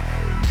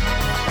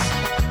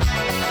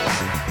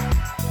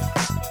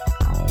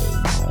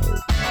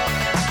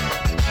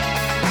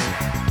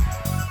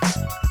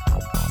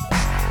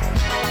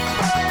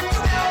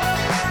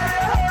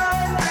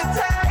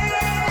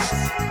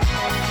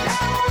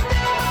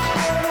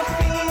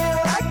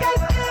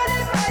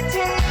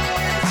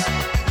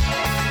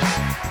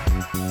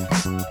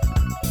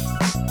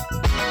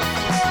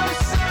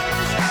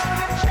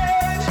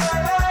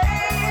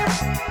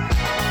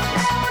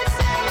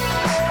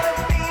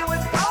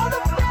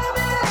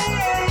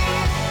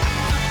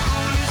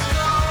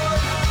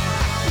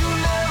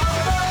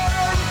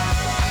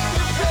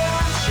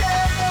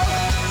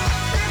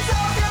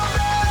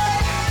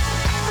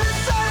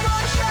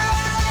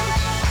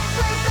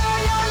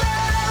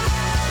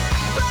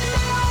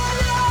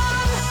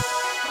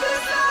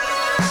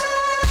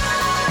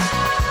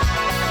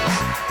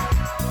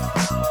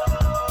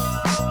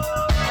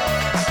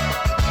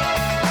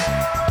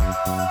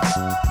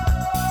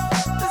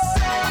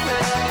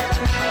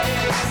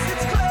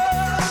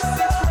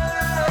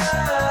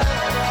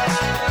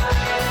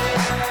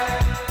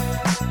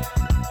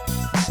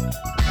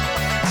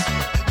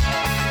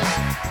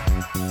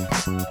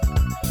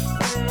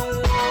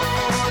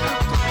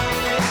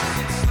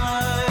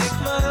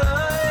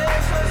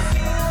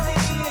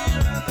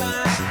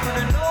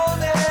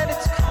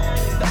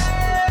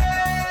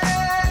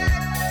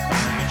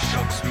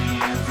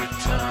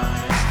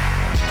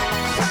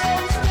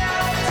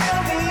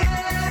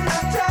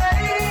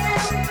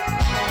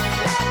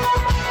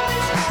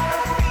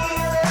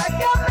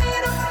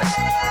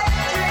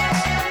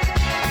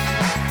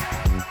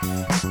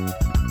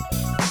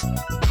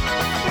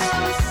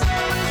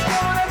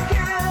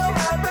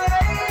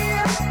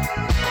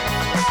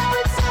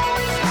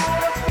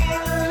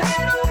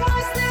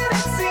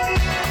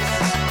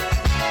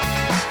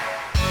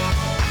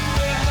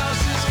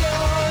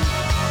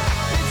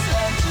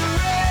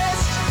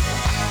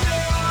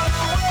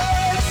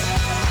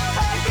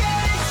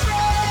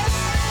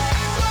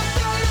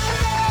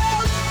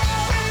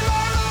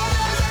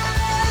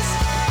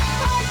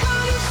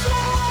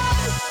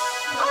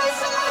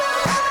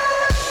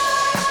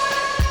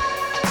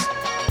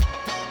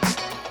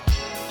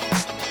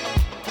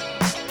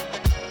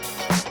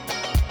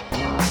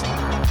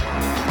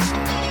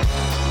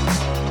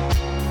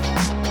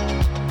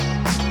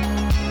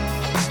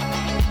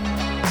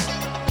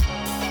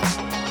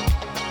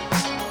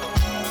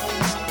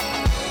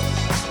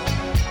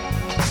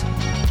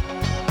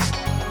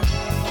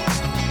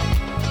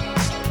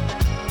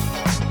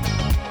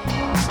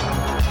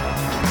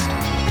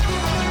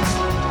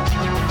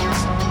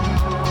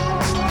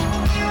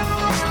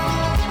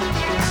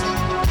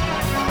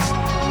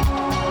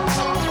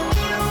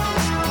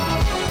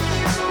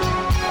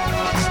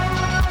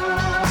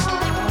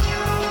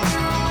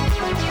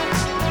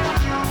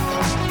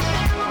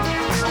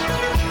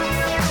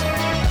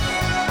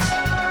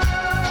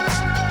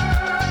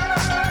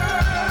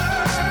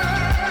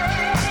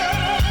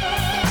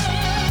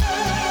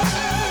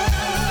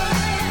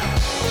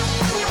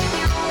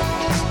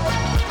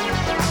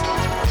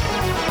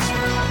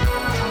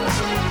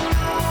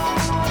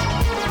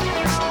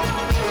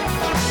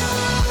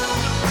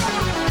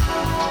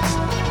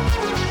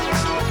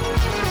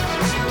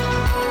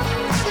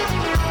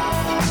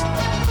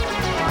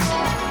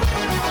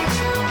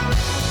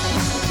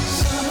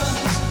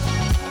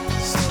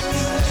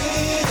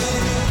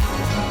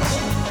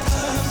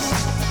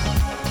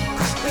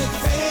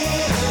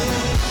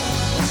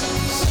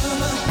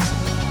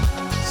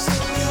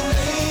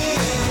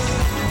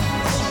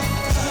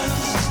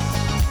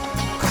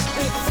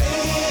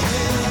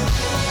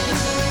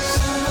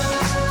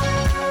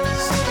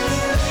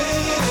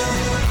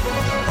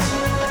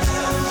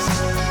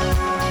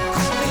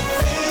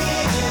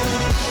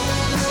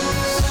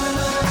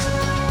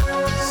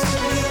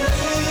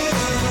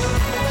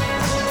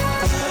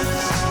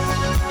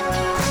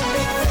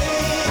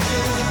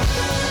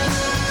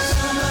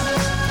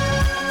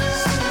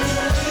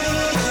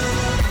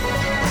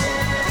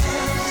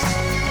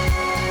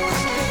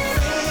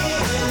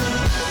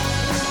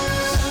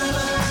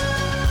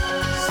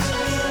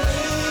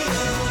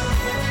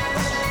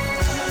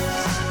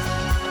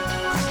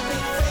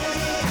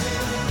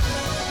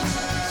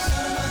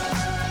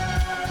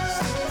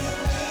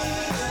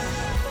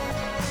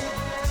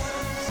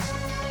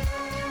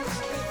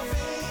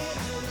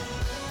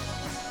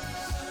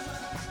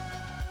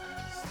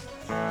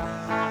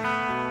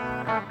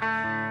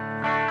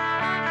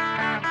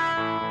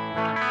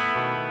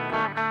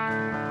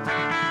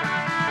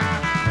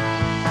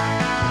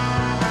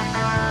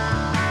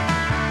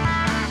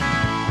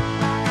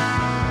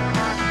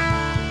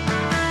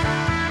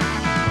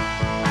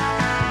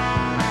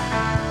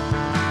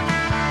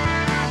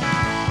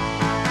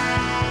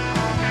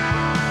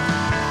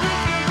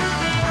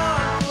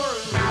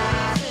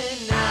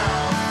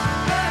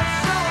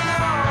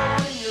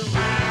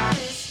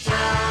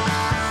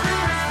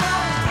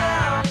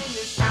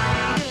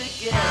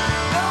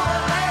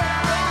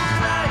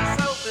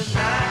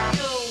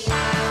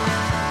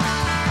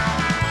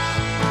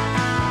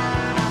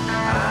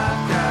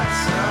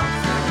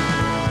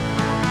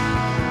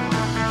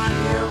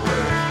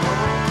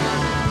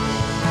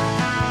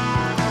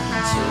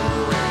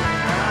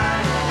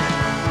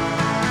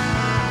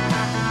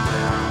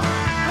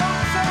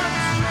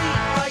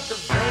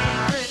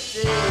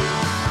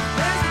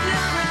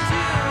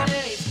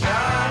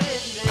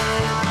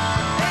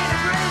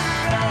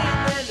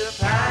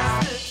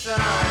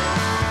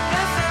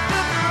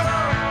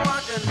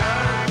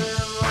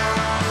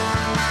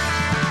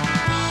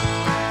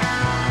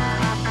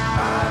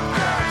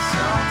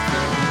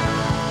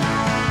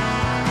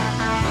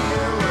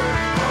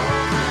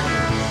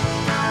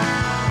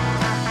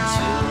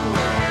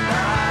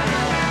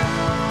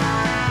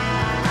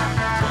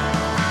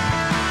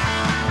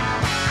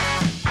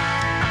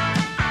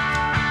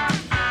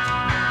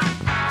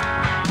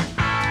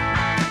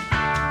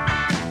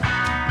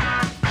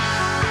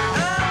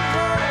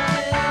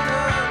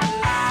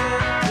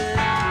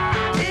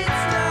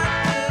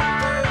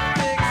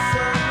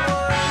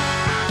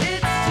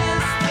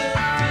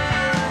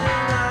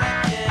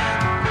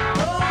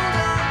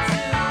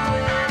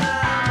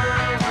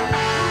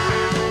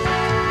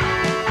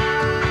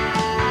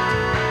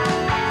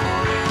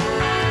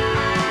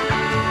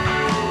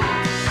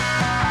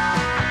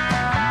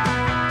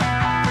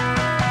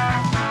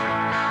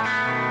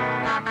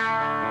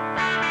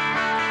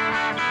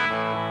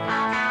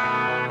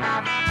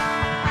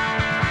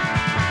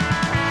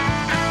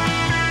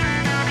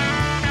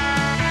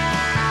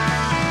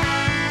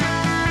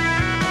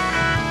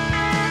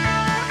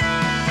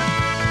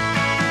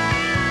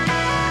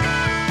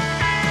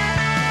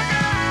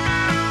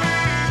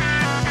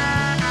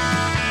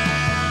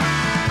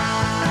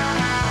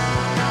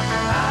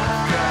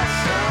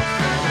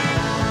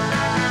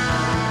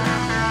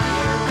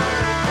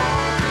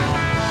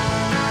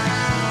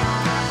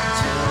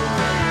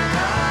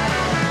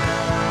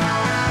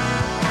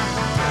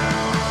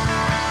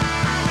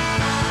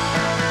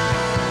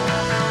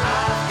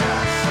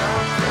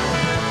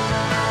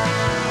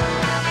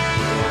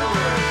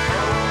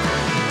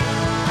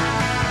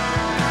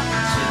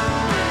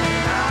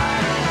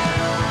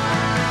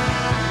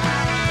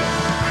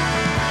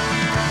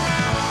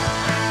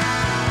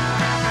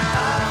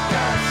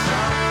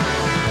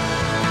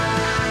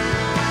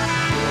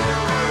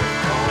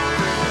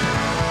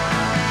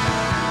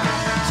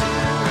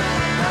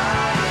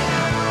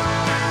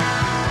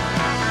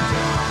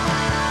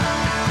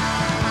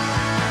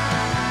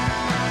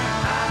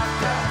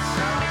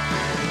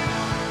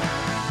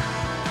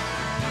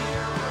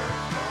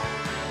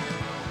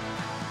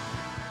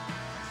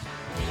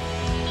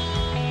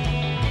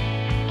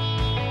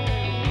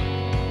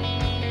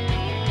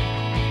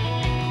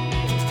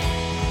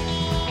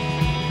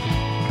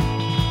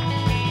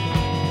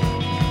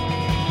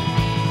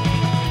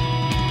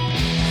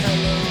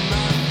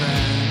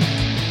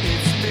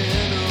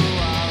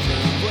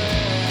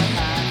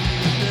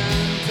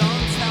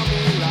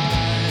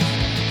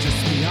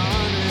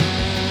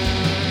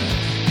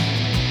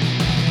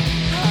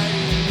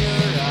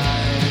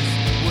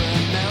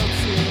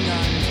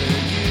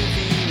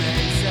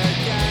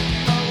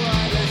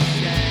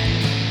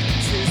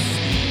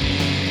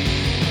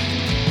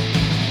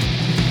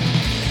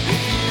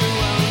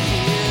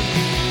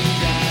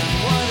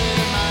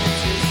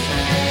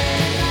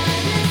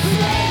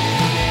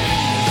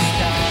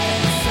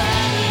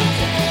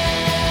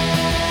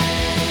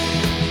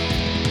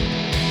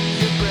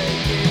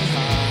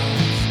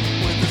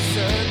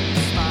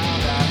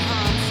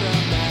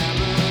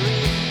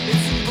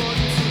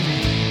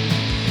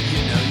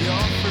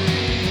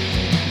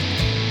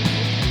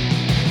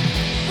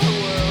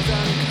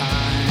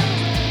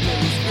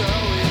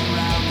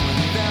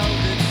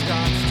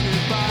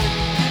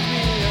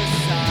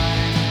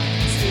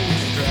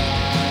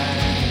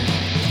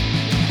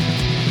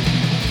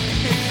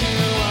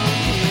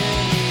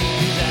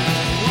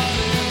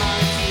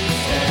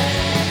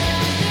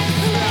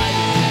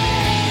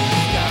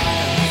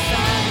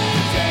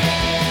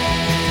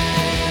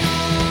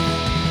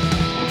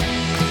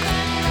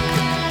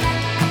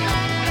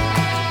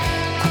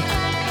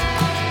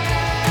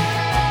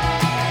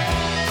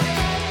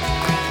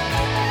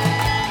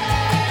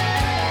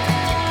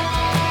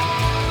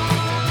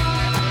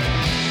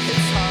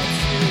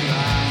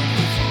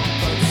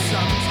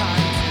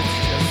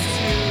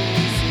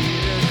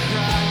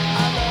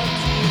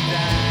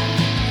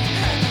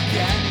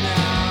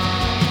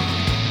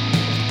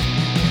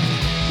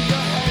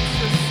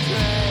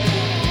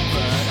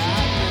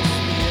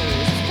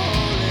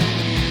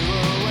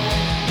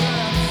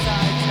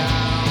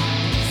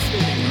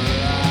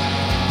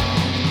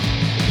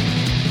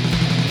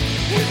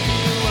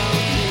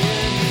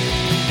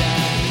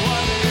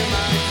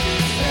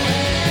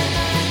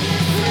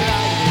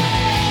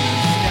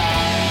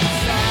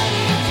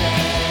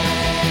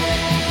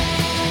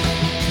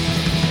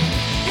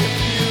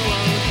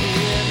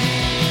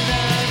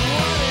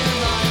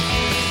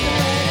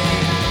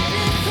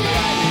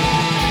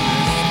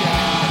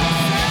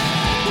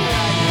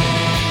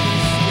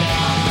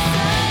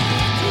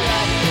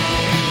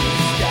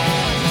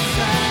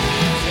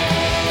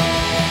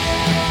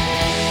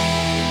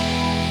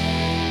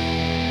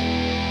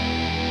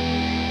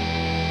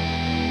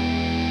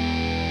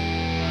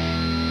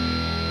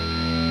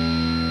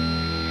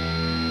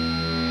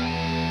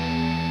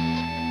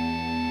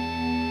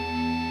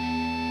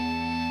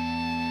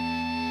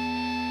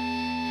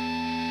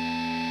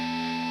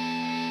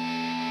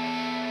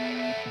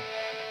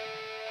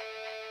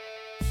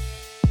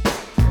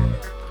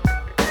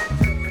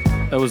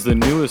 That was the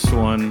newest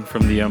one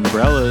from the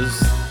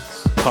Umbrellas.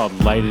 It's called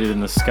Lighted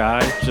in the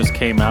Sky. Just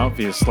came out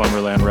via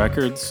Slumberland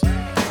Records.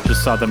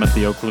 Just saw them at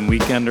the Oakland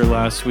Weekender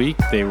last week.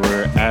 They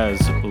were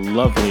as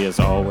lovely as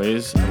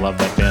always. I love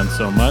that band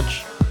so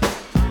much.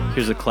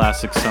 Here's a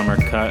classic summer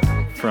cut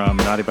from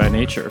Naughty by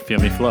Nature, Feel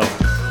Me Flow.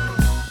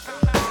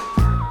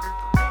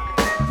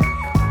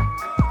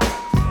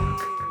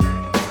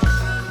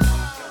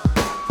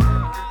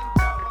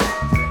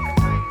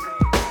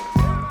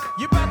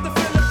 You about to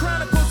feel the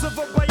chronicles of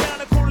a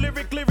bionicle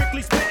lyric,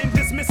 lyrically spitting,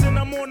 dismissing.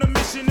 I'm on a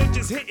mission and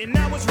just hitting.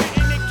 Now it's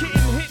written and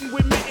kitten, hitting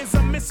with mittens.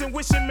 I'm missing,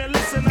 wishing, man,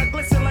 listen. I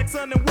glisten like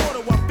sun and water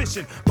while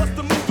fishing. Bust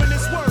the move in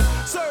this word.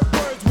 Serve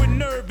words with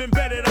nerve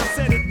embedded. I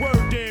said it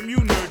word, damn you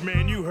nerd,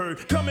 man, you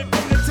heard. Coming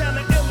from the town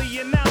of Illy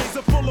and alleys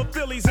are full of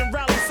Phillies and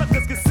rallies.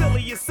 Suckers get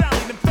silly and Sally.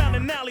 Them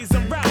founding alleys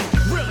and rally.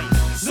 Really?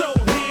 So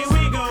here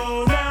we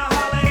go. Now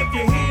holla if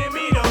you hear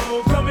me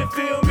though. Come and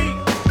feel me.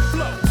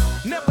 Flow.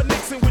 Never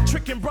mixing with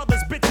tricking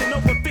brothers, bitching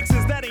over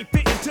fixes that ain't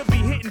fitting to be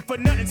hitting for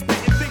nothing.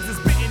 Spitting things is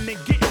bitten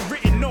and getting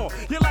written off.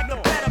 You're like a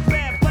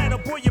bad platter,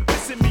 boy, you're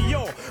pissing me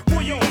off.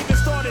 Boy, you even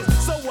started,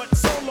 so what,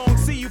 so long,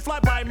 see you fly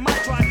by my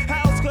try.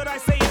 How else could I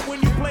say it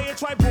when you play it?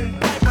 Try boom,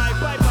 bye bye,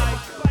 bye bye.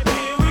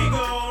 Here we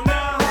go,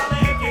 now holla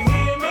if you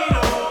hear me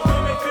though.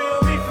 Come and feel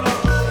me flow.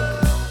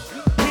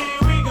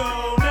 Here we go,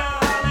 now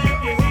holla if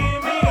you hear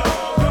me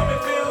though. Come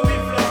and feel me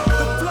flow.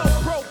 The flow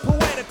pro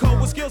poetical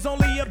with skills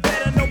only a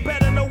better,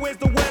 know where's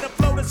the way to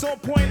flow that's on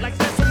point like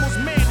decimals,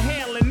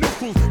 manhandling new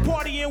crews,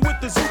 partying with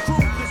the zoo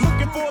crew,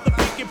 looking for the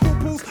pink and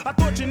poo-poos. I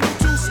thought you knew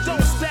two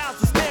stone styles,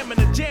 the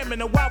stamina,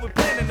 jamming, and while we're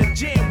planning the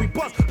jam, we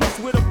bust plus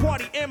with a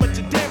party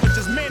amateur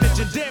damages,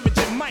 managing,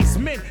 damaging mice,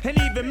 men, and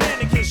even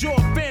mannequins. You're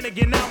a fan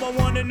again, now I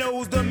wanna know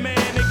who's the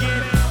man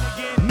again.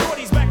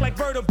 Naughty's back like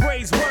vertebrae,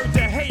 word to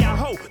hey I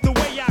ho, the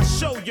way I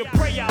show you,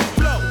 pray I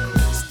flow.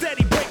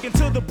 Steady breaking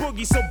to the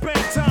boogie, so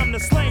bang time to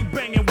slang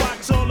bang and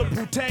watch all the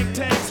Wu-Tang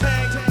tanks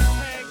hang.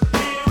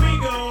 Here we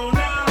go,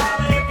 now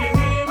holla if you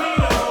hear me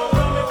though.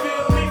 Come and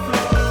feel me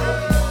flow.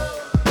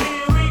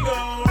 Here we go,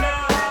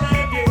 now holla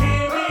if you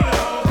hear me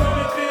though. Come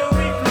and feel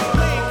me flow.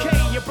 Playing K,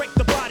 you break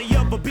the body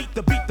up, but beat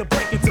the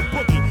break into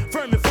boogie.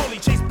 Firm and fully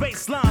chase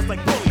bass lines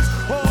like bullies.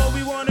 All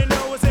we wanna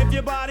know is if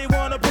your body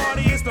wanna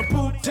party. It's the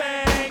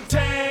Wu-Tang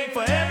tang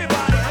for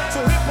everybody. So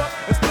hip up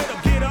and split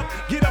up,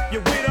 get up,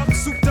 your wit up,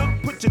 souped up,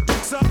 put your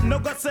dukes up, no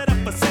guts set up,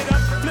 but sit up,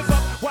 flip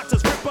up, watch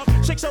us rip up,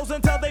 shake shows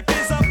until they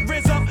fizz up,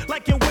 rizz up,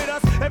 like you're with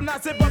us. If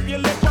not, zip up your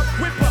lip up,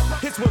 whip up.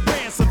 Hits with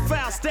ransom,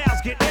 foul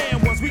styles get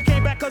and ones. We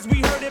came back cause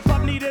we heard hip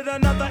hop needed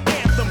another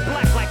anthem,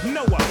 black like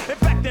Noah. In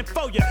fact, then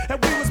for ya,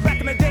 and we was back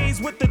in the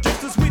days with the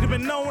drifters, we'd have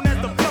been known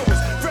as the flowers.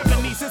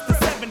 Revenue since the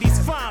 70s,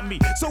 find me.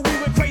 So we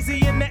went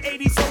crazy in the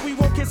 80s, so we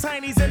won't kiss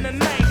heinies in the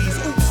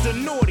 90s. Oops, the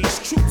naughties,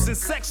 troops in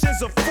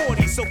sections of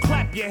 40. So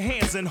clap your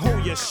hands and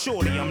hold your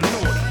shorty, I'm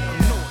naughty.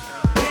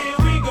 Here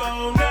we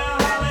go, now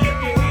holla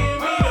if you hear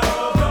me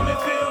though. Come and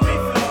feel me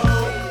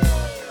flow.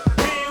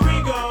 Here we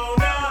go,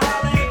 now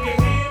holla if you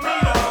hear me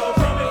though.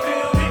 Come and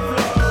feel me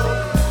flow.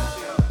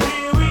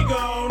 Here we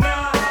go,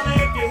 now holla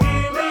if you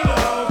hear me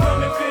though.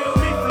 Come and feel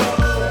me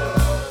flow.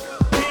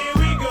 Here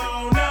we go,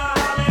 now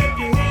holla if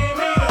you hear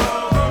me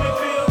though. Come and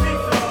feel me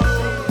flow.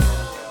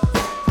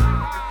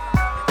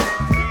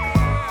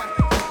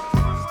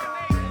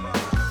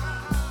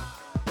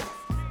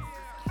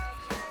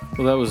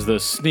 Well, that was the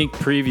sneak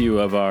preview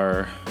of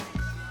our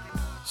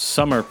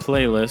summer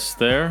playlist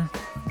there.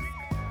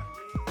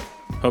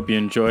 Hope you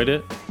enjoyed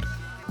it.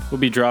 We'll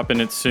be dropping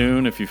it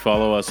soon. If you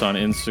follow us on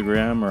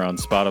Instagram or on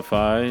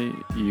Spotify,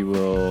 you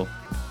will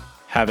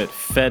have it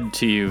fed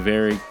to you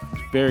very,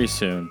 very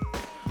soon.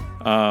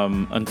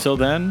 Until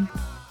then,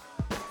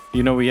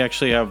 we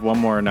actually have one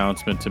more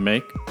announcement to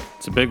make.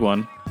 It's a big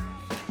one.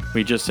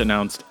 We just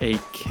announced a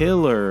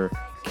killer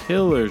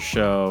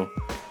show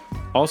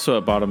also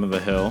at Bottom of the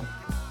Hill.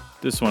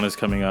 This one is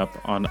coming up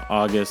on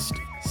August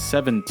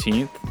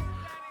 17th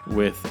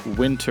with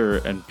Winter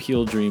and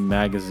Peel Dream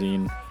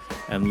Magazine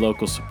and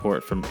local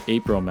support from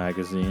April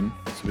Magazine.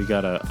 So we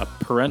got a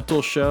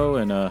parental show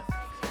and a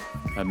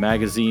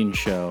magazine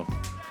show.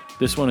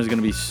 This one is going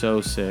to be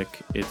so sick.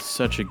 It's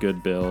such a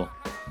good bill.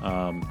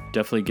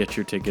 Definitely get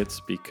your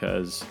tickets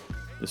because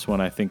this one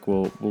I think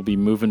will be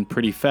moving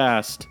pretty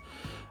fast.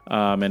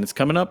 And it's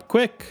coming up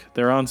quick.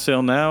 They're on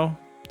sale now.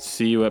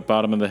 See you at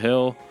Bottom of the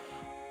Hill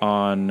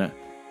on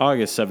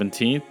August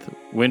 17th,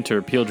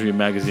 Winter, Peel Dream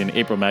Magazine,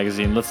 April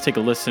Magazine. Let's take a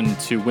listen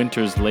to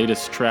Winter's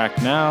latest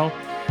track now.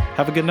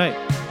 Have a good night.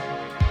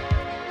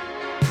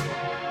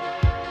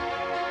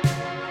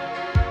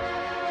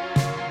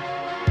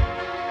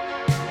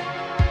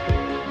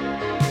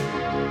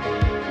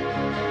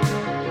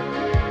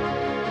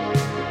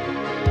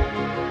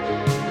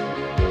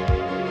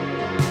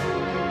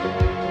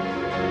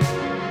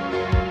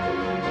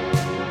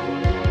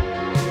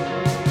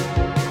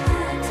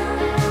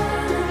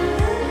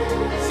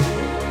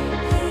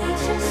 He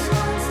just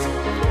wants to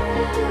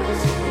prove